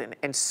golden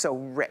and so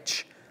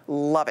rich.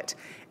 Love it.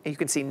 And you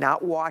can see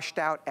not washed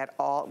out at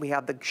all. We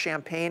have the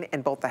champagne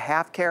in both the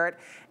half carat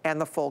and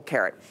the full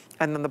carat.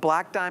 And then the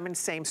black diamond,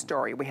 same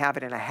story. We have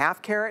it in a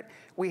half carat,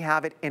 we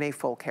have it in a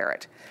full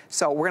carat.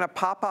 So we're gonna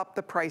pop up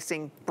the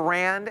pricing,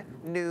 brand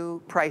new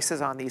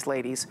prices on these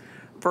ladies.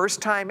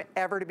 First time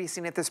ever to be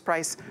seen at this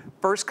price.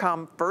 First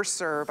come, first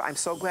serve. I'm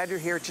so glad you're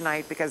here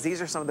tonight because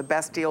these are some of the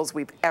best deals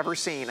we've ever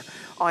seen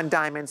on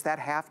diamonds. That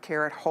half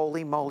carat,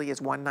 holy moly, is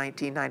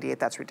 $119.98.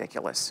 That's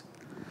ridiculous.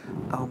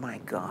 Oh my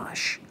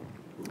gosh.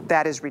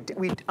 That is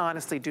ridiculous. We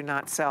honestly do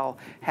not sell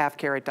half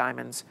carat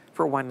diamonds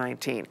for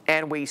 $119.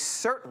 And we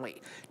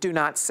certainly do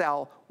not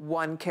sell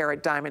 1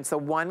 carat diamonds. The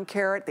 1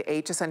 carat, the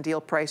HSN deal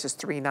price is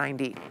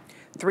 $390.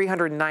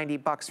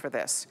 $390 for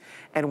this.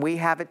 And we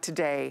have it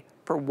today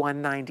for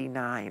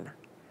 $199.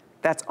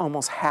 That's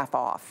almost half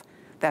off.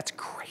 That's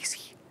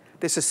crazy.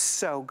 This is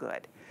so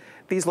good.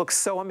 These look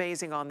so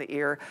amazing on the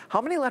ear.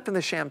 How many left in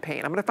the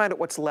champagne? I'm gonna find out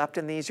what's left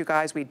in these, you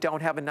guys. We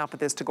don't have enough of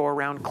this to go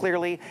around.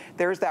 Clearly,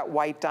 there's that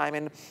white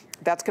diamond.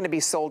 That's gonna be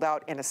sold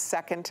out in a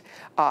second.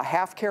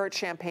 Half carat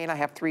champagne, I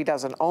have 3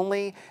 dozen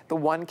only. The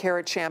 1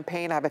 carat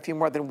champagne, I have a few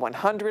more than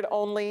 100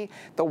 only.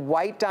 The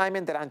white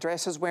diamond that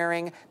Andres is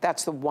wearing,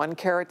 that's the 1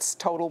 carat's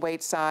total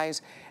weight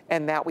size.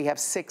 And that we have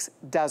 6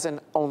 dozen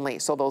only.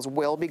 So those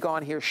will be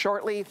gone here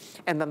shortly.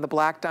 And then the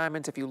black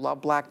diamonds, if you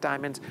love black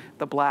diamonds,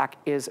 the black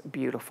is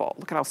beautiful.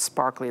 Look at how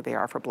sparkly they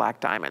are for black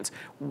diamonds.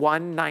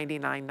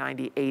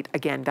 $199.98,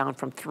 again, down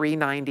from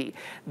 $390.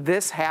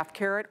 This half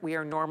carat, we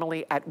are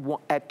normally at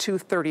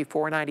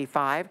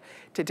 $234.95.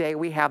 Today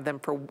we have them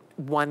for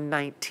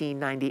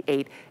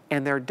 $119.98,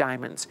 and they're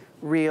diamonds.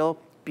 Real,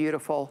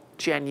 beautiful,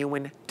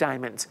 genuine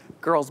diamonds.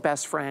 Girl's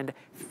best friend,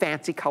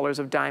 fancy colors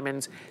of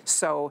diamonds,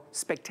 so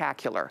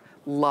spectacular.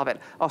 Love it.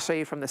 I'll show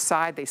you from the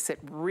side. They sit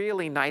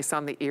really nice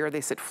on the ear.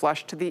 They sit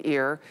flush to the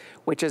ear,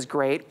 which is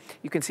great.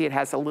 You can see it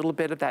has a little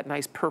bit of that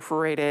nice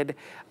perforated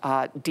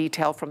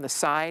detail from the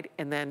side.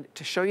 And then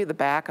to show you the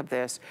back of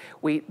this,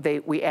 we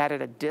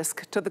added a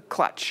disc to the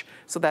clutch.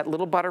 So that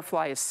little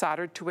butterfly is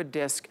soldered to a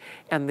disc.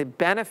 And the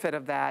benefit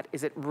of that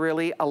is it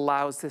really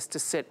allows this to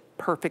sit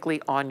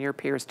perfectly on your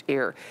pierced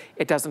ear.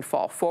 It doesn't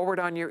fall forward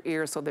on your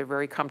ear, so they're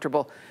very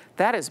comfortable.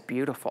 That is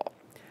beautiful.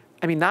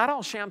 I mean, not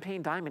all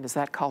champagne diamond is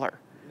that color.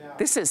 No.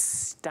 This is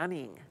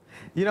stunning.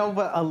 You know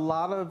what a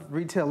lot of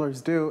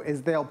retailers do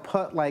is they'll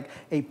put like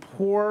a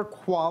poor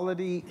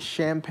quality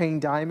champagne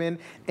diamond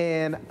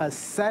in a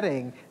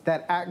setting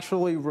that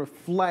actually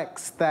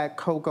reflects that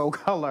cocoa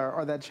color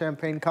or that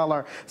champagne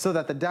color so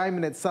that the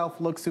diamond itself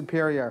looks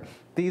superior.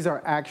 These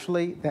are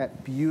actually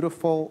that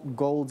beautiful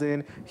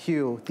golden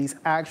hue. These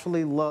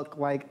actually look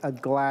like a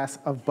glass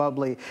of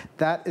bubbly.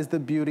 That is the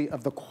beauty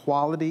of the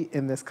quality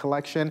in this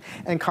collection.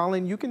 And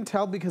Colleen, you can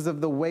tell because of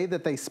the way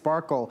that they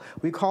sparkle.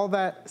 We call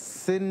that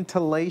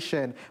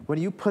scintillation. When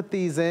you put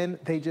these in,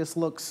 they just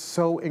look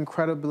so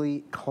incredibly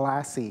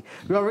classy.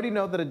 We already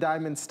know that a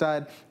diamond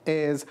stud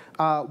is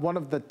one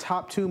of the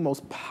top 2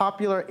 most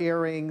popular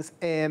earrings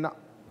in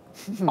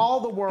all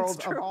the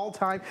world of all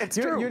time.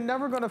 You're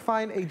never going to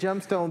find a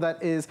gemstone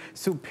that is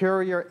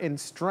superior in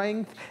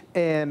strength,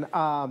 in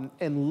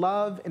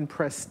love, in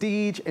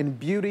prestige, in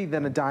beauty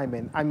than a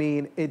diamond. I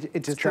mean,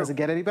 it just doesn't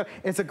get any better.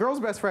 It's a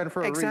girl's best friend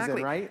for a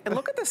reason, right? And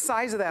look at the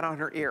size of that on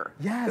her ear.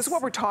 Yes. This is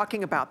what we're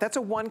talking about. That's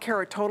a 1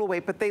 carat total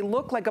weight, but they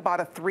look like about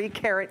a 3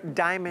 carat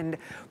diamond,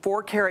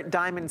 4 carat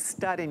diamond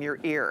stud in your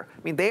ear.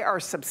 I mean, they are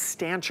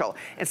substantial.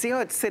 And see how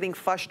it's sitting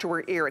flush to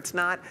her ear. It's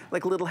not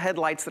like little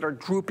headlights that are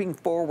drooping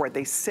forward.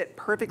 They sit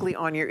perfectly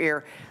on your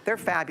ear. They're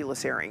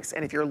fabulous earrings.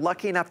 And if you're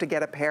lucky enough to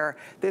get a pair,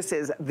 this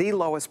is the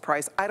lowest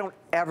price. I don't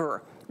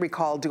ever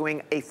recall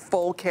doing a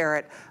full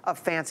carat of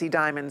fancy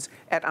diamonds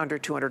at under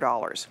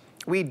 $200.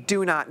 We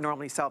do not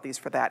normally sell these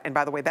for that. And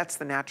by the way, that's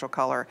the natural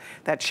color,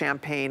 that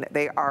champagne.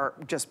 They are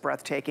just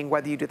breathtaking,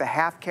 whether you do the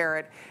half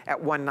carat at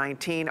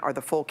 $119 or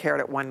the full carat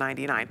at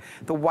 $199.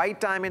 The white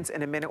diamonds,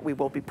 in a minute, we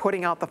will be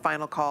putting out the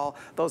final call.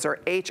 Those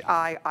are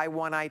HI,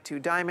 I1, I2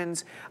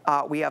 diamonds.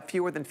 We have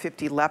fewer than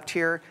 50 left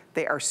here.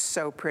 They are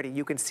so pretty.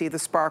 You can see the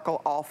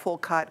sparkle, all full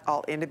cut,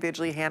 all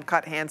individually hand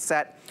cut, hand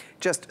set,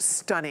 just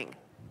stunning.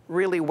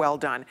 Really well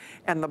done.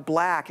 And the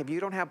black, if you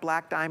don't have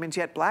black diamonds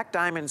yet, black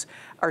diamonds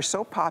are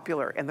so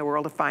popular in the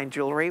world of fine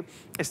jewelry.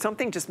 There's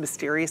something just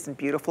mysterious and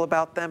beautiful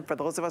about them. For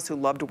those of us who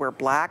love to wear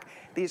black,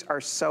 these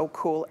are so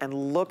cool. And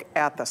look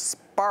at the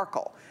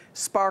sparkle.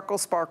 Sparkle,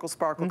 sparkle,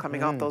 sparkle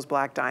coming off those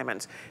black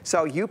diamonds.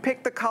 So you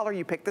pick the color,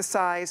 you pick the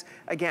size.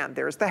 Again,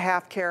 there's the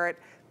half carat.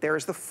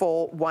 There's the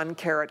full 1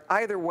 carat.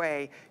 Either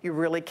way, you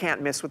really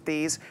can't miss with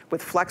these.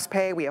 With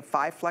FlexPay, we have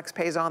 5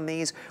 FlexPays on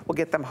these. We'll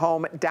get them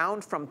home down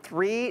from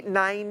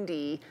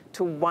 $390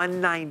 to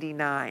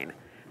 $199.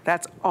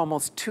 That's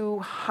almost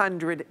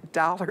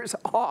 $200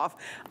 off.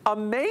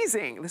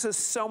 Amazing. This is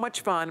so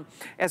much fun.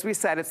 As we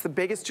said, it's the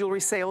biggest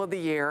jewelry sale of the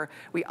year.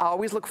 We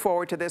always look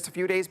forward to this a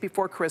few days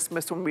before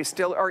Christmas when we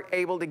still are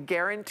able to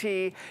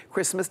guarantee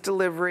Christmas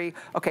delivery.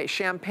 Okay,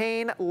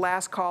 champagne,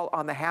 last call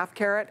on the half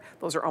carat.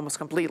 Those are almost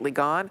completely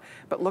gone.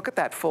 But look at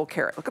that full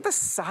carat. Look at the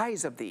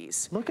size of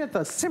these. Look at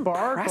the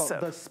sparkle.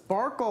 The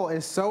sparkle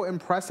is so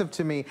impressive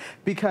to me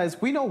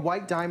because we know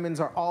white diamonds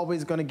are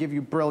always going to give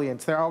you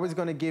brilliance. They're always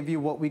going to give you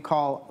what we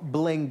call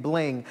bling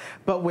bling.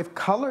 But with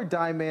colored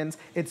diamonds,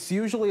 it's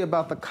usually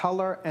about the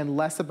color and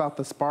less about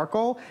the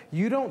sparkle.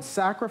 You don't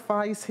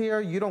sacrifice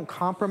here. You don't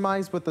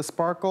compromise with the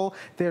sparkle.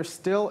 They're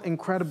still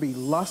incredibly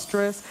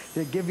lustrous.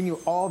 They're giving you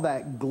all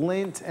that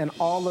glint and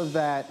all of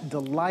that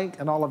delight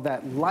and all of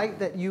that light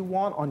that you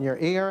want on your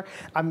ear.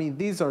 I mean,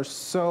 these are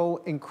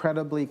so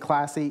incredibly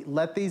classy.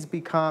 Let these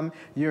become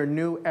your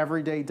new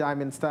everyday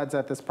diamond studs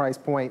at this price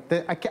point.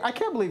 I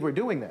can't believe we're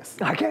doing this.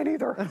 I can't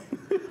either.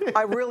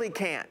 I really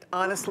can't.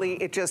 Honestly,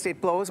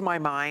 it blows my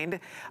mind.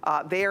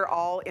 They are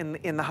all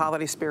in the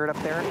holiday spirit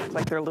up there,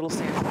 like they're little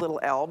Santa, little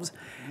elves.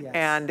 Yes.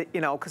 And,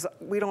 you know, because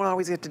we don't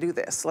always get to do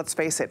this, let's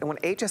face it. And when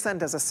HSN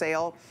does a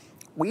sale,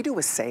 we do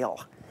a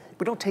sale.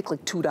 We don't take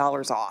like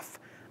 $2 off.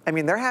 I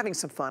mean, they're having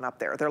some fun up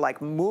there. They're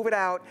like, move it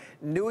out,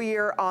 new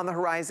year on the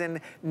horizon,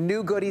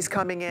 new goodies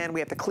coming in. We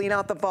have to clean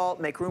out the vault,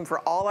 make room for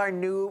all our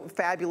new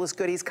fabulous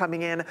goodies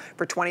coming in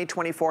for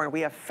 2024, and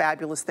we have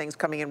fabulous things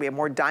coming in. We have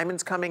more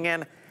diamonds coming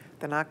in.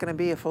 They're not gonna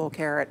be a full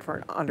carat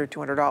for under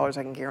 $200,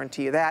 I can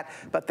guarantee you that,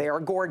 but they are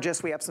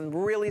gorgeous. We have some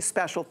really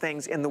special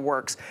things in the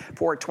works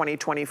for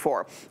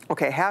 2024.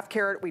 Okay, half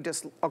carat,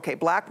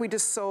 black we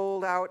just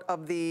sold out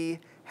of the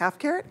half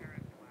carat?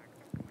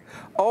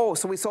 Oh,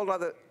 so we sold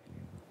out the,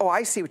 oh,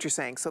 I see what you're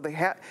saying. So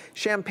the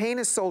champagne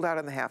is sold out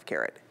in the half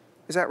carat.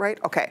 Is that right?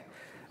 Okay.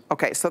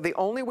 Okay, so the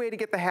only way to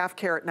get the half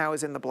carat now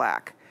is in the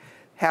black.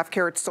 Half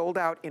carat sold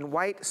out in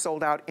white,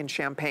 sold out in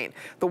champagne.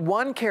 The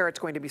 1 carat's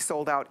going to be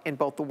sold out in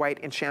both the white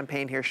and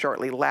champagne here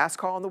shortly. Last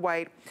call on the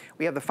white.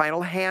 We have the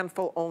final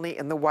handful only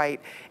in the white,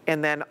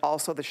 and then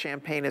also the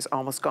champagne is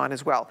almost gone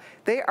as well.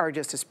 They are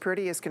just as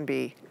pretty as can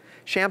be.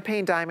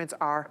 Champagne diamonds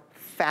are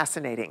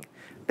fascinating.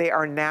 They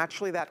are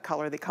naturally that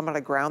color. They come out of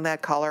the ground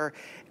that color.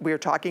 We were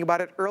talking about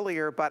it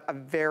earlier, but a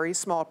very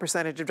small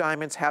percentage of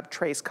diamonds have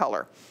trace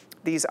color.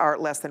 These are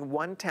less than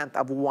 1/10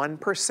 of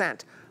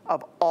 1%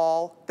 of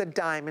all the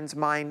diamonds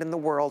mined in the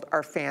world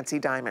are fancy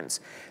diamonds.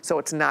 So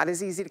it's not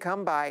as easy to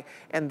come by,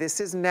 and this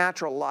is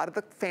natural. A lot of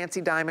the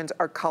fancy diamonds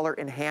are color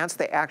enhanced.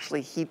 They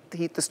actually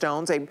heat the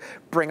stones. They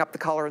bring up the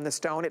color in the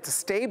stone. It's a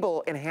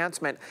stable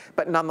enhancement,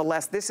 but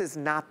nonetheless, this is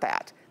not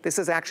that. This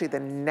is actually the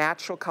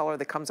natural color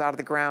that comes out of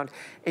the ground,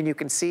 and you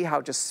can see how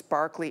just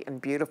sparkly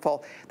and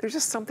beautiful. There's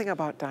just something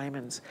about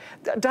diamonds.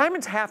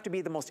 Diamonds have to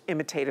be the most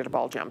imitated of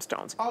all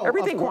gemstones. Oh,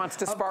 everything wants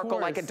to sparkle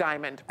like a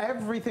diamond.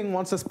 Everything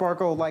wants to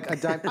sparkle like a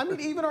diamond. I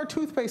mean, even our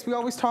toothpaste, we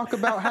always talk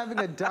about having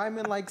a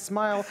diamond-like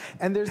smile,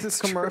 and there's this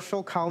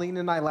commercial, Colleen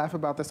and I laugh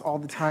about this all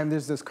the time.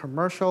 There's this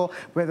commercial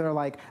where they're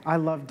like, I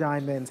love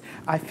diamonds.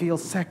 I feel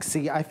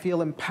sexy. I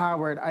feel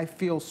empowered. I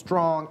feel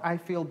strong. I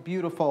feel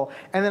beautiful.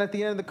 And then at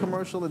the end of the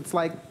commercial, it's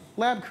like,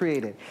 lab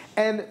created.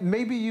 And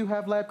maybe you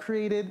have lab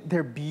created.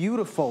 They're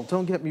beautiful,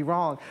 don't get me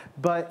wrong,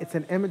 but it's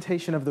an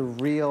imitation of the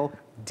real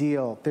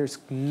deal. There's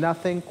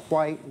nothing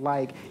quite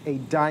like a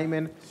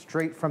diamond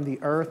straight from the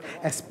earth,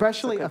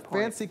 especially a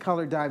fancy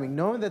colored diamond,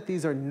 knowing that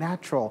these are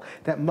natural,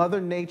 that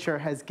Mother Nature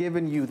has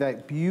given you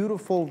that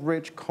beautiful,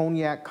 rich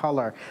cognac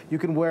color. You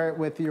can wear it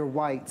with your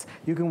whites.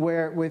 You can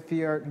wear it with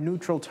your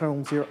neutral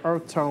tones, your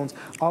earth tones,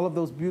 all of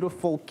those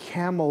beautiful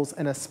camels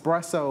and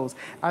espressos.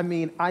 I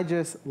mean, I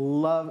just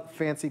love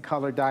fancy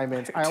colored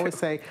diamonds. I always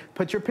say,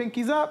 put your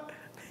pinkies up.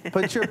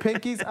 Put your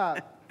pinkies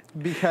up.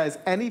 Because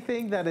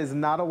anything that is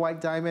not a white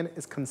diamond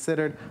is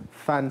considered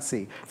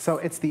fancy. So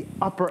it's the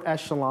upper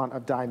echelon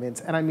of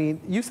diamonds. And I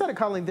mean, you said it,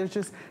 Colleen, there's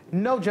just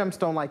no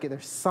gemstone like it.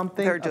 There's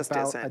something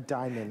about a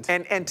diamond.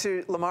 And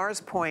to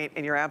Lamar's point,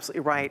 and you're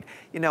absolutely right,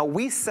 you know,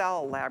 we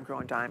sell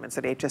lab-grown diamonds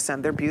at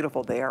HSN. They're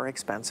beautiful. They are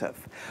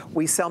expensive.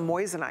 We sell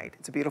moissanite.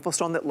 It's a beautiful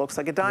stone that looks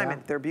like a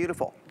diamond. Yeah. They're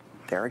beautiful.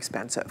 They're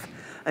expensive.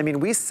 I mean,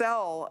 we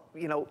sell,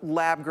 you know,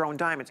 lab-grown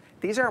diamonds.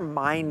 These are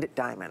mined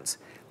diamonds.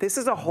 This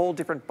is a whole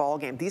different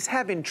ballgame. These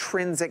have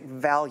intrinsic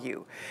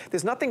value.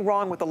 There's nothing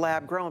wrong with the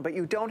lab-grown, but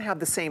you don't have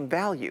the same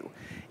value.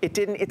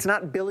 It's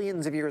not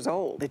billions of years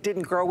old. It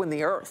didn't grow in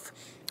the earth,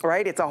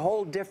 right? It's a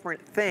whole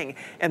different thing.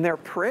 And they're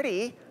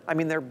pretty. I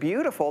mean, they're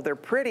beautiful, they're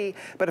pretty,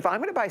 but if I'm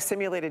gonna buy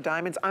simulated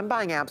diamonds, I'm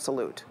buying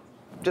absolute.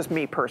 Just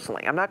me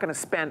personally. I'm not gonna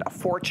spend a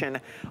fortune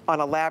on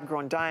a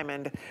lab-grown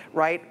diamond,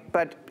 right?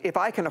 But if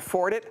I can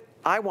afford it,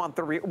 I want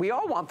the real, we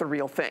all want the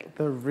real thing.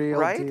 The real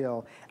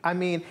deal. I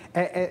mean,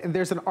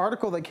 there's an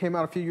article that came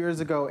out a few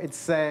years ago. It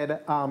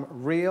said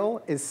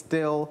real is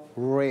still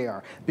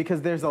rare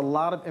because there's a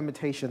lot of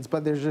imitations,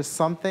 but there's just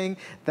something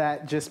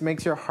that just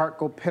makes your heart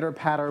go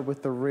pitter-patter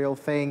with the real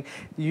thing.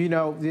 You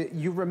know,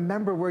 you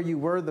remember where you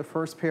were the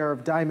first pair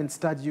of diamond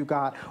studs you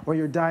got or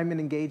your diamond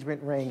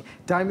engagement ring.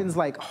 Diamonds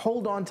like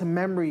hold on to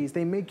memories.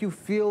 They make you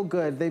feel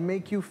good. They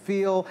make you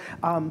feel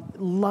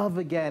love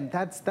again.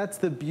 That's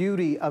the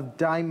beauty of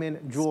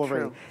diamond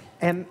jewelry.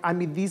 And I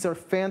mean, these are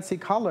fancy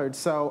colored.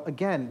 So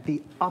again,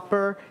 the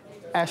upper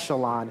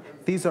echelon.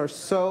 These are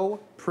so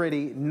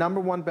pretty,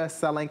 #1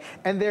 best-selling,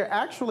 and they're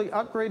actually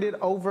upgraded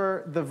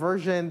over the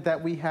version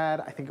that we had,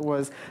 I think it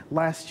was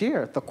last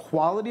year. The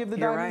quality of the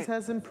diamonds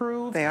has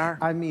improved. They are.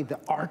 I mean, the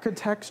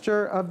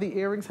architecture of the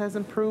earrings has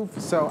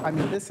improved. So, I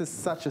mean, this is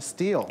such a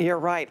steal. You're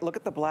right. Look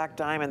at the black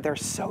diamond. They're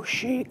so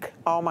chic.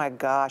 Oh my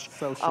gosh.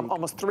 So chic.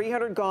 Almost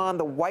 300 gone.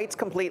 The white's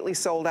completely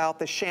sold out.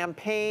 The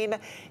champagne,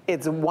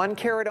 it's 1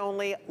 carat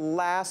only.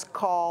 Last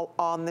call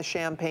on the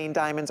champagne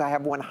diamonds. I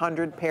have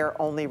 100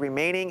 pair only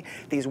remaining.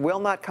 These will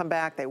not come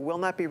back. They will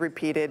not be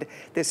repeated.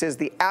 This is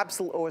the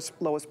absolute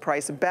lowest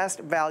price, best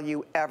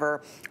value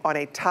ever on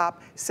a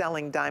top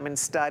selling diamond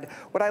stud.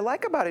 What I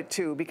like about it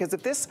too, because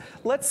if this,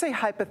 let's say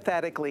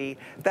hypothetically,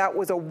 that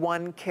was a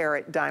 1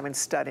 carat diamond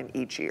stud in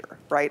each ear,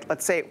 right?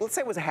 Let's say it was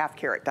a 1/2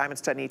 carat diamond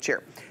stud in each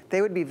ear.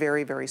 They would be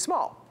very, very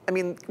small. I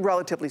mean,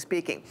 relatively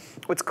speaking.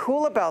 What's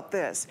cool about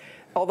this,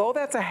 although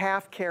that's a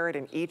 1/2 carat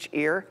in each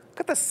ear,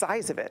 look at the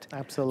size of it.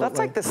 Absolutely. That's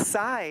like the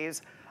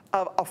size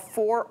of a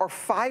 4 or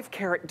 5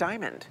 carat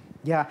diamond.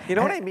 Yeah. You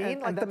know what I mean?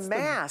 Like the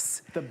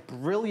mass. The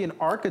brilliant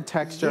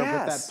architecture with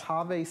that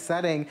pave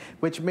setting,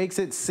 which makes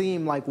it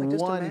seem like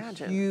one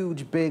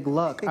huge big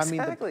look. Exactly.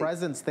 I mean, the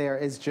presence there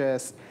is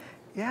just,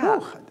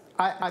 I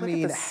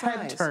mean,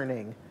 head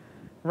turning,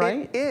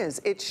 right? It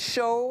is. It's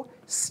show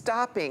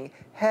stopping,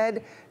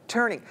 head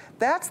turning.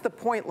 That's the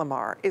point,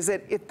 Lamar, is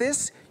that if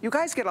this, you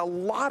guys get a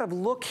lot of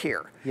look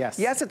here. Yes.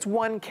 Yes, it's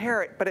 1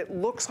 carat, but it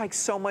looks like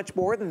so much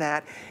more than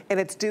that, and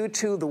it's due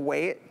to the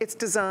way it's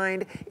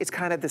designed. It's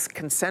kind of this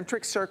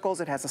concentric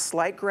circles. It has a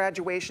slight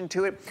graduation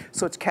to it,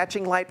 so it's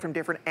catching light from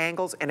different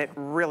angles, and it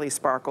really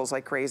sparkles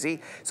like crazy.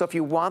 So if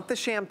you want the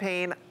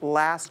champagne,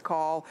 last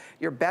call.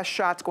 Your best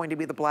shot's going to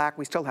be the black.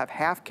 We still have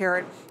 1/2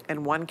 carat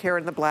and 1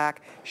 carat in the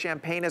black.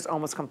 Champagne is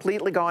almost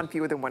completely gone,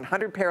 fewer than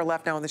 100 pair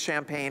left now in the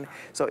champagne.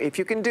 So if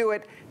you can do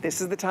it, this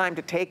is the time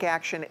to take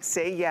action,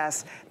 say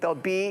yes. They'll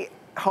be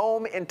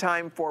home in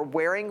time for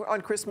wearing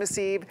on Christmas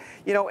Eve.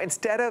 You know,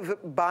 instead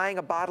of buying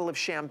a bottle of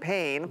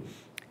champagne,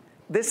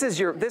 this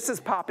is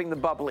popping the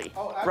bubbly,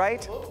 right?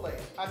 Absolutely.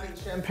 I mean,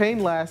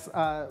 champagne lasts,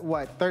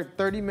 what,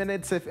 30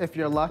 minutes if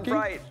you're lucky?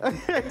 Right,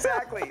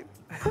 exactly.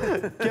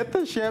 Get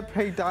the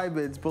champagne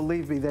diamonds.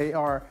 Believe me, they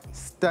are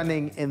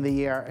stunning in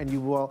the air, and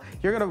you're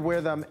gonna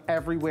wear them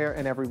everywhere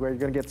and everywhere. You're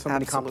gonna get so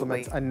many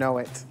compliments. I know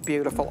it.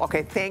 Beautiful.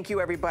 Okay, thank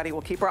you, everybody.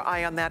 We'll keep our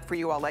eye on that for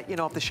you. I'll let you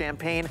know if the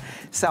champagne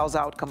sells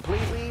out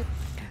completely.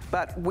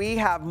 But we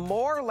have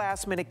more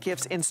last-minute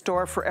gifts in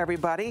store for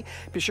everybody.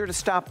 Be sure to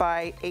stop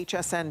by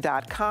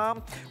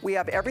hsn.com. We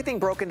have everything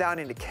broken down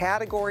into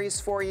categories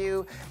for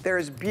you.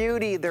 There's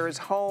beauty, there's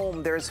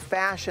home, there's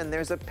fashion,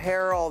 there's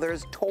apparel,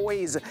 there's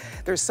toys.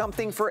 There's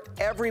something for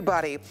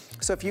everybody.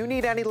 So if you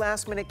need any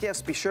last-minute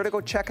gifts, be sure to go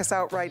check us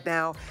out right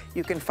now.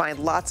 You can find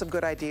lots of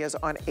good ideas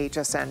on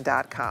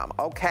hsn.com.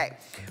 Okay,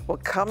 well,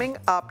 coming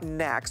up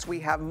next,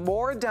 we have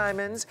more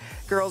diamonds.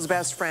 Girl's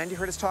best friend. You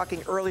heard us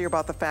talking earlier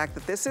about the fact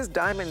that this is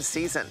diamond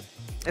season.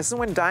 This is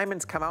when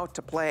diamonds come out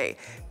to play.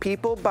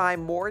 People buy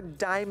more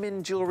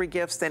diamond jewelry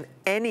gifts than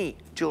any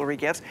jewelry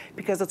gifts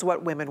because it's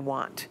what women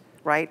want,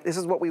 right? This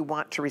is what we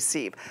want to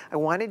receive. I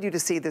wanted you to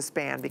see this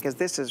band because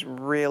this is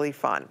really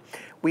fun.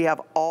 We have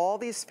all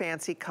these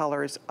fancy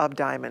colors of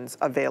diamonds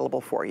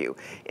available for you,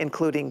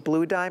 including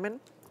blue diamond,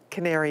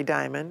 canary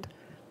diamond,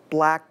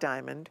 black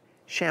diamond,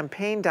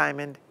 champagne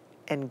diamond,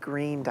 and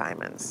green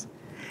diamonds.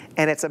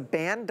 And it's a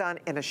band done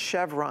in a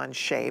chevron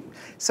shape,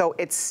 so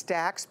it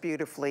stacks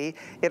beautifully.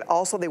 It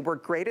also, they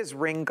work great as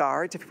ring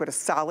guards. If you put a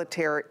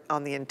solitaire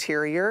on the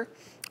interior,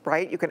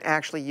 right, you can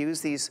actually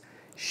use these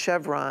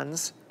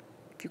chevrons.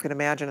 If you can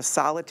imagine a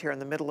solitaire in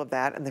the middle of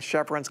that and the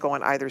chevrons go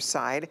on either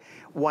side.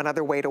 One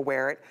other way to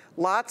wear it.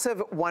 Lots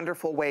of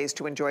wonderful ways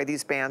to enjoy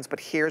these bands, but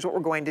here's what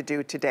we're going to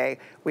do today.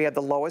 We have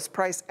the lowest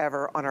price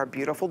ever on our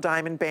beautiful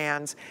diamond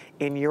bands.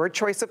 In your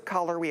choice of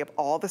color, we have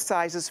all the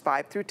sizes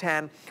 5 through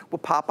 10. We'll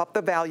pop up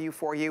the value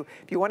for you.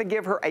 If you want to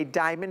give her a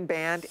diamond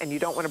band and you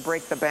don't want to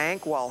break the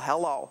bank, well,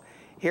 hello.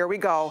 Here we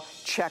go.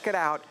 Check it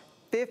out.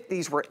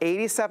 These were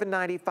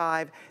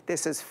 $87.95.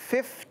 This is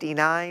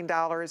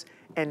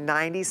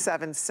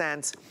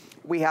 $59.97.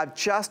 We have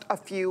just a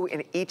few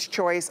in each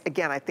choice.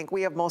 Again, I think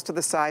we have most of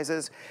the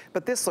sizes,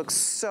 but this looks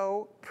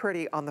so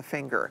pretty on the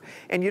finger.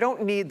 And you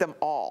don't need them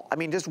all. I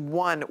mean, just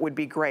one would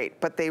be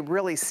great, but they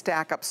really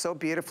stack up so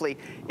beautifully.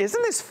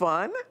 Isn't this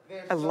fun?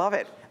 I love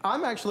it.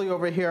 I'm actually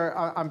over here,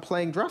 I'm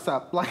playing dress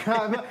up. Like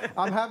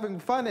I'm having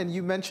fun, and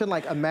you mentioned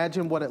like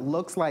imagine what it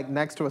looks like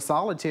next to a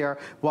solitaire.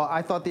 Well,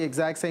 I thought the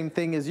exact same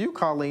thing as you,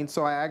 Colleen,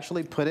 so I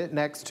actually put it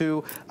next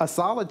to a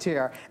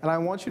solitaire. And I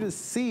want you to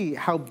see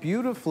how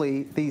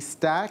beautifully these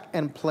stack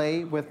and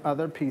play with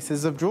other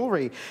pieces of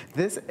jewelry.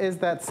 This is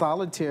that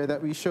solitaire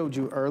that we showed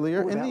you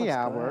earlier in the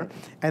hour. Good.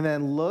 And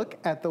then look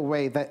at the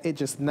way that it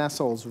just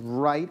nestles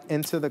right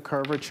into the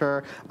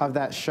curvature of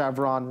that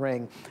chevron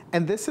ring.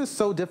 And this is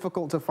so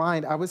difficult to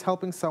find. I was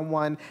helping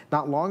someone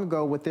not long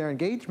ago with their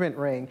engagement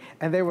ring,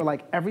 and they were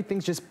like,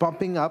 everything's just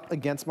bumping up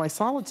against my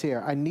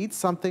solitaire. I need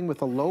something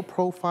with a low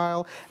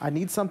profile. I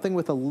need something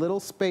with a little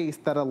space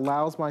that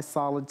allows my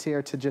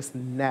solitaire to just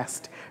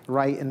nest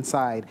right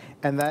inside.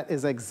 And that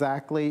is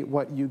exactly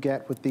what you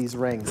get with these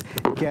rings.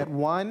 Get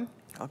one,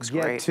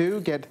 get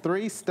two, get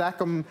three, stack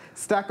them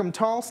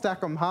tall, stack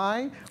them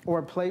high,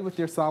 or play with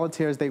your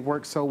solitaires. They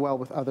work so well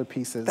with other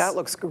pieces. That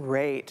looks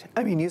great.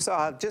 I mean, you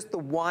saw just the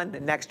one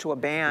next to a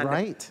band.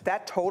 Right.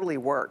 That totally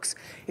works.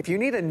 If you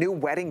need a new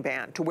wedding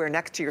band to wear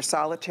next to your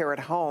solitaire at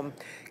home,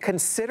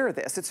 consider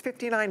this. It's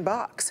 59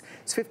 bucks.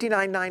 It's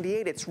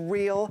 $59.98. It's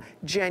real,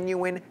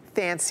 genuine,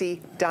 fancy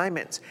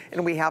diamonds.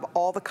 And we have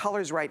all the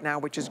colors right now,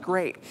 which is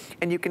great.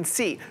 And you can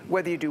see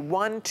whether you do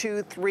 1,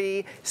 2,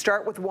 3,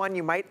 start with one,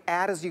 you might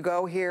add as you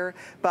go here,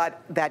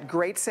 but that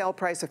great sale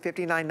price of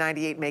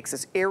 $59.98 makes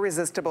this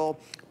irresistible.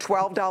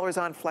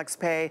 $12 on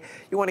FlexPay.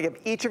 You want to give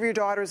each of your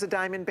daughters a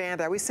diamond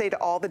band. I always say to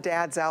all the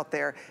dads out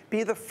there,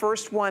 be the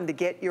first one to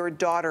get your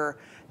daughter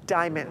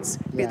diamonds.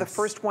 Be the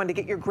first one to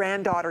get your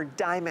granddaughter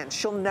diamonds.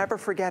 She'll never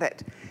forget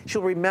it.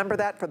 She'll remember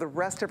that for the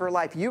rest of her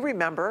life. You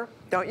remember,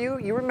 don't you?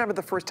 You remember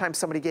the first time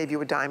somebody gave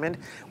you a diamond.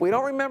 We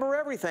don't remember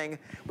everything.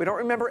 We don't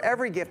remember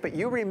every gift, but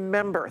you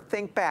remember,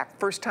 think back,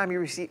 first time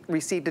you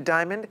received a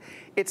diamond,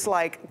 it's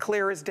like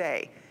clear as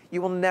day.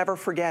 You will never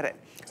forget it.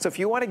 So if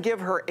you want to give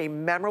her a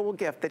memorable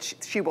gift that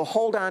she will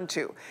hold on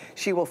to,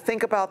 she will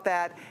think about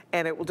that,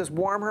 and it will just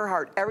warm her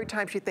heart every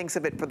time she thinks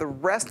of it for the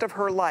rest of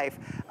her life.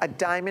 A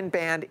diamond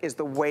band is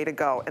the way to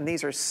go. And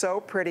these are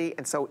so pretty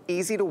and so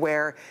easy to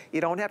wear.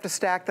 You don't have to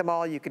stack them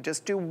all. You could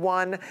just do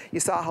one. You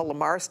saw how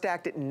Lamar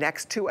stacked it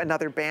next to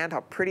another band,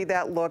 how pretty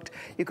that looked.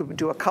 You could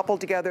do a couple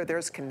together.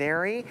 There's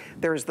canary,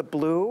 there's the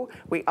blue.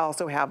 We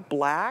also have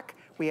black.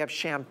 We have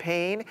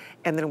champagne,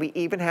 and then we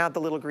even have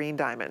the little green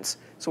diamonds.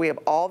 So we have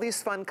all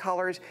these fun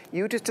colors.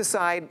 You just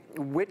decide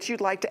which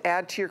you'd like to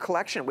add to your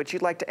collection, which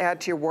you'd like to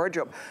add to your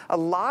wardrobe. A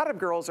lot of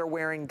girls are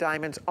wearing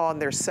diamonds on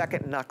their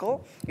second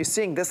knuckle. You're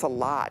seeing this a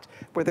lot,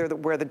 where they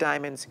wear the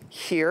diamonds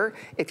here.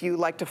 If you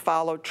like to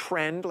follow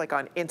trend, like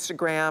on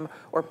Instagram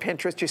or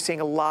Pinterest, you're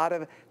seeing a lot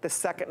of the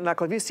second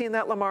knuckle. Have you seen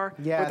that, Lamar?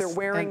 Yes. Where they're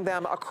wearing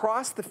them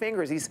across the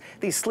fingers,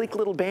 these sleek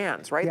little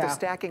bands, right? Yeah. They're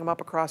stacking them up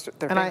across their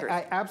fingers. And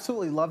I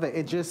absolutely love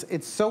it.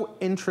 It's so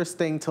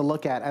interesting to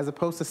look at, as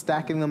opposed to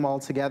stacking them all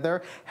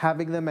together,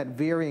 having them at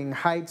varying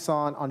heights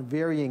on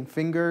varying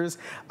fingers.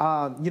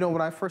 You know,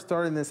 when I first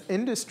started in this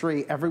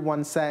industry,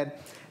 everyone said,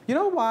 you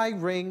know why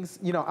rings,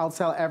 you know,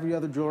 outsell every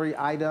other jewelry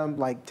item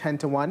like 10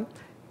 to 1?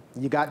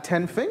 You got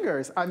 10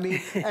 fingers. I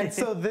mean, and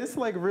so this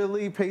like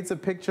really paints a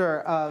picture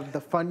of the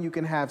fun you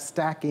can have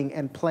stacking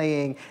and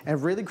playing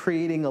and really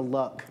creating a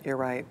look. You're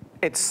right.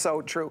 It's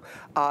so true.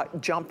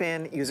 Jump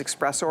in, use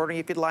express ordering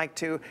if you'd like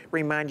to.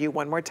 Remind you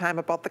one more time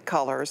about the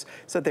colors.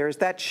 So there's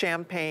that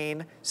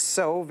champagne,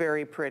 so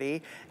very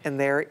pretty. And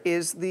there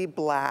is the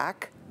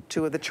black,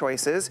 two of the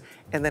choices.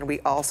 And then we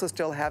also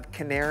still have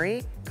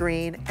canary,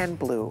 green, and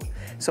blue.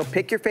 So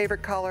pick your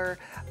favorite color,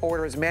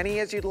 order as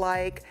many as you'd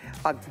like.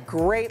 A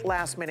great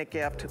last minute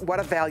gift. What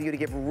a value to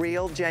give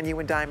real,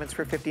 genuine diamonds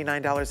for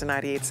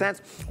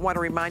 $59.98. I want to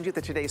remind you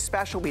that today's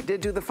special, we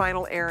did do the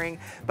final airing,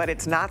 but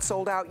it's not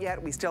sold out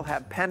yet. We still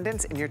have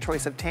pendants in your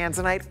choice of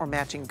tanzanite or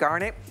matching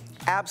garnet.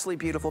 Absolutely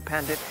beautiful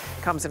pendant.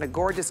 Comes in a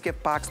gorgeous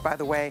gift box, by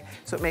the way,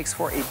 so it makes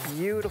for a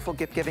beautiful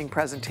gift-giving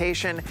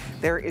presentation.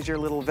 There is your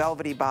little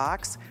velvety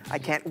box. I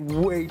can't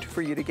wait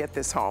for you to get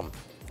this home.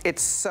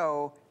 It's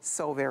so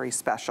very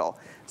special.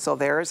 So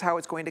there's how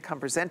it's going to come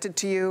presented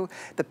to you.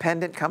 The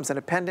pendant comes in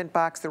a pendant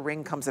box. The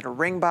ring comes in a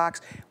ring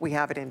box. We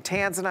have it in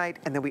tanzanite,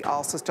 and then we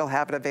also still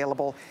have it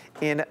available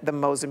in the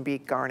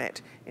Mozambique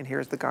garnet. And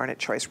here's the garnet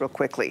choice real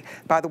quickly.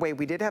 By the way,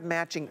 we did have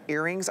matching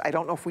earrings. I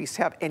don't know if we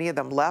have any of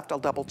them left. I'll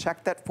double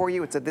check that for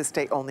you. It's a this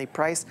day only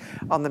price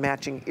on the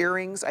matching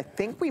earrings. I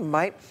think we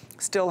might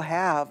still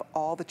have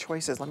all the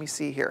choices. Let me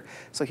see here.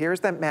 So here's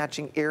that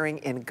matching earring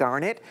in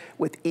garnet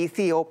with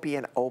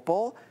Ethiopian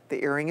opal.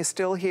 The earring is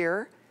still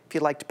here. If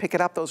you'd like to pick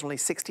it up, those are only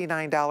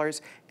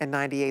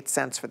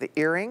 $69.98 for the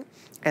earring.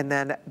 And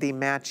then the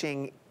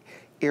matching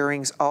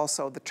earrings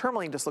also. The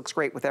tourmaline just looks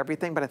great with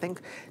everything, but I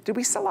think, did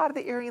we sell out of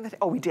the earring?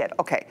 Oh, we did.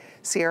 Okay.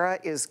 Sierra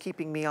is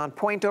keeping me on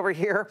point over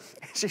here.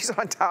 She's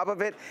on top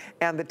of it.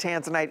 And the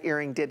tanzanite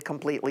earring did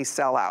completely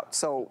sell out.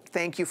 So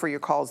thank you for your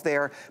calls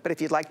there. But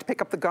if you'd like to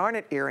pick up the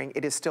garnet earring,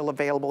 it is still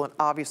available. And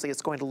obviously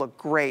it's going to look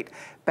great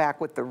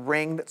back with the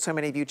ring that so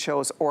many of you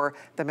chose, or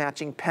the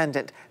matching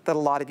pendant that a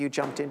lot of you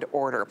jumped in to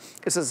order.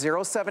 This is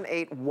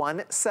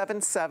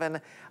 078177,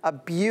 a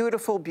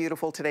beautiful,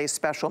 beautiful today's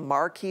special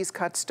Marquise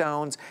cut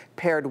stones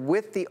paired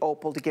with the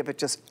opal to give it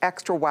just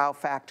extra wow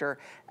factor,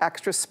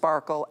 extra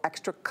sparkle,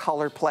 extra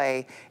color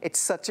play. It's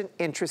such an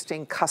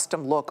interesting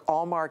custom look,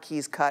 all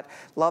Marquise cut.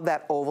 Love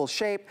that oval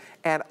shape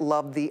and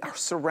love the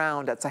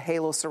surround. It's a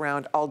halo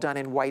surround, all done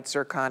in white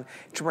zircon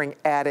to bring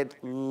added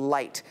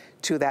light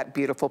to that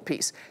beautiful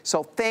piece.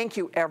 So thank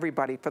you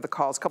everybody for the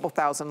calls. A couple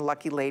thousand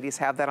lucky ladies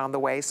have that on the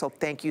way, so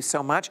thank you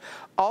so much.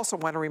 Also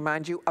want to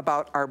remind you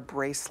about our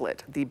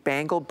bracelet. The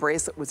bangle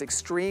bracelet was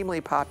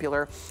extremely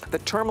popular. The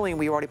tourmaline,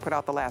 we already put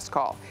out the last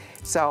call.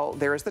 So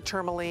there's the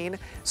tourmaline,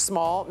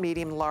 small,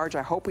 medium, large.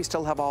 I hope we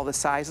still have all the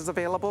sizes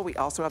available. We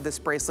also have this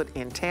bracelet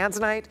in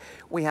tanzanite.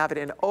 We have it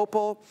in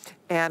opal,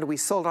 and we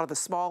sold out of the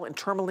small in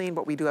tourmaline,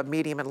 but we do have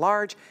medium and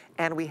large,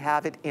 and we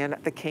have it in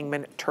the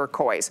Kingman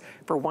turquoise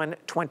for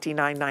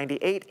 $129.98.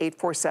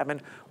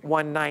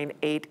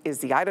 847-198 is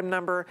the item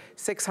number.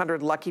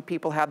 600 lucky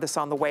people have this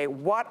on the way.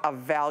 What a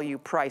value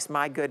price,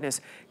 my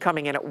goodness,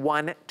 coming in at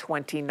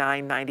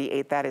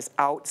 $129.98. That is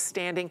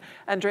outstanding.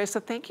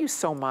 Andresa, thank you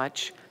so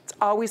much. It's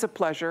always a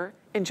pleasure.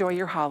 Enjoy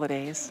your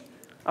holidays.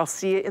 I'll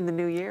see you in the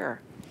new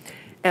year.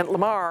 And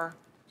Lamar,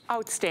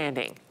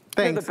 outstanding.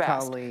 Thanks, You're the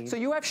best. Colleen. So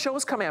you have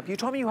shows coming up. You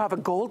told me you have a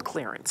gold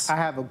clearance. I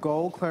have a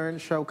gold clearance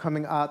show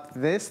coming up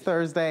this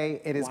Thursday.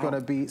 It is going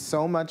to be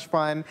so much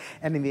fun.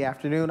 And in the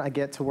afternoon, I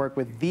get to work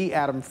with the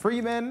Adam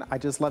Freeman. I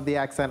just love the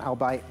accent. I'll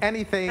buy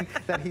anything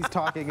that he's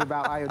talking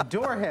about. I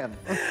adore him.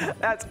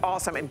 That's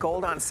awesome. And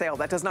gold on sale.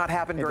 That does not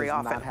happen very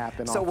often. It does not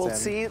happen so often. We'll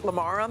see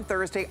Lamar on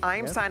Thursday.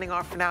 I'm signing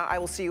off for now. I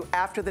will see you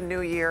after the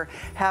new year.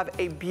 Have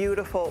a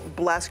beautiful,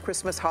 blessed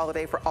Christmas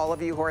holiday for all of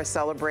you who are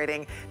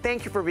celebrating.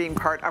 Thank you for being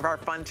part of our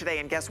fun today.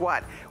 And guess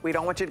what? We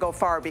don't want you to go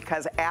far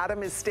because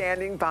Adam is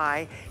standing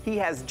by. He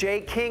has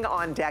Jay King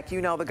on deck.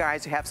 You know the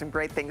guys who have some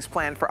great things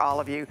planned for all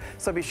of you.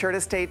 So be sure to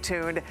stay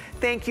tuned.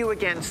 Thank you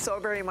again so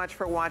very much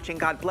for watching.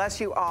 God bless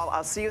you all.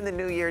 I'll see you in the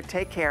new year.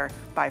 Take care.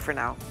 Bye for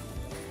now.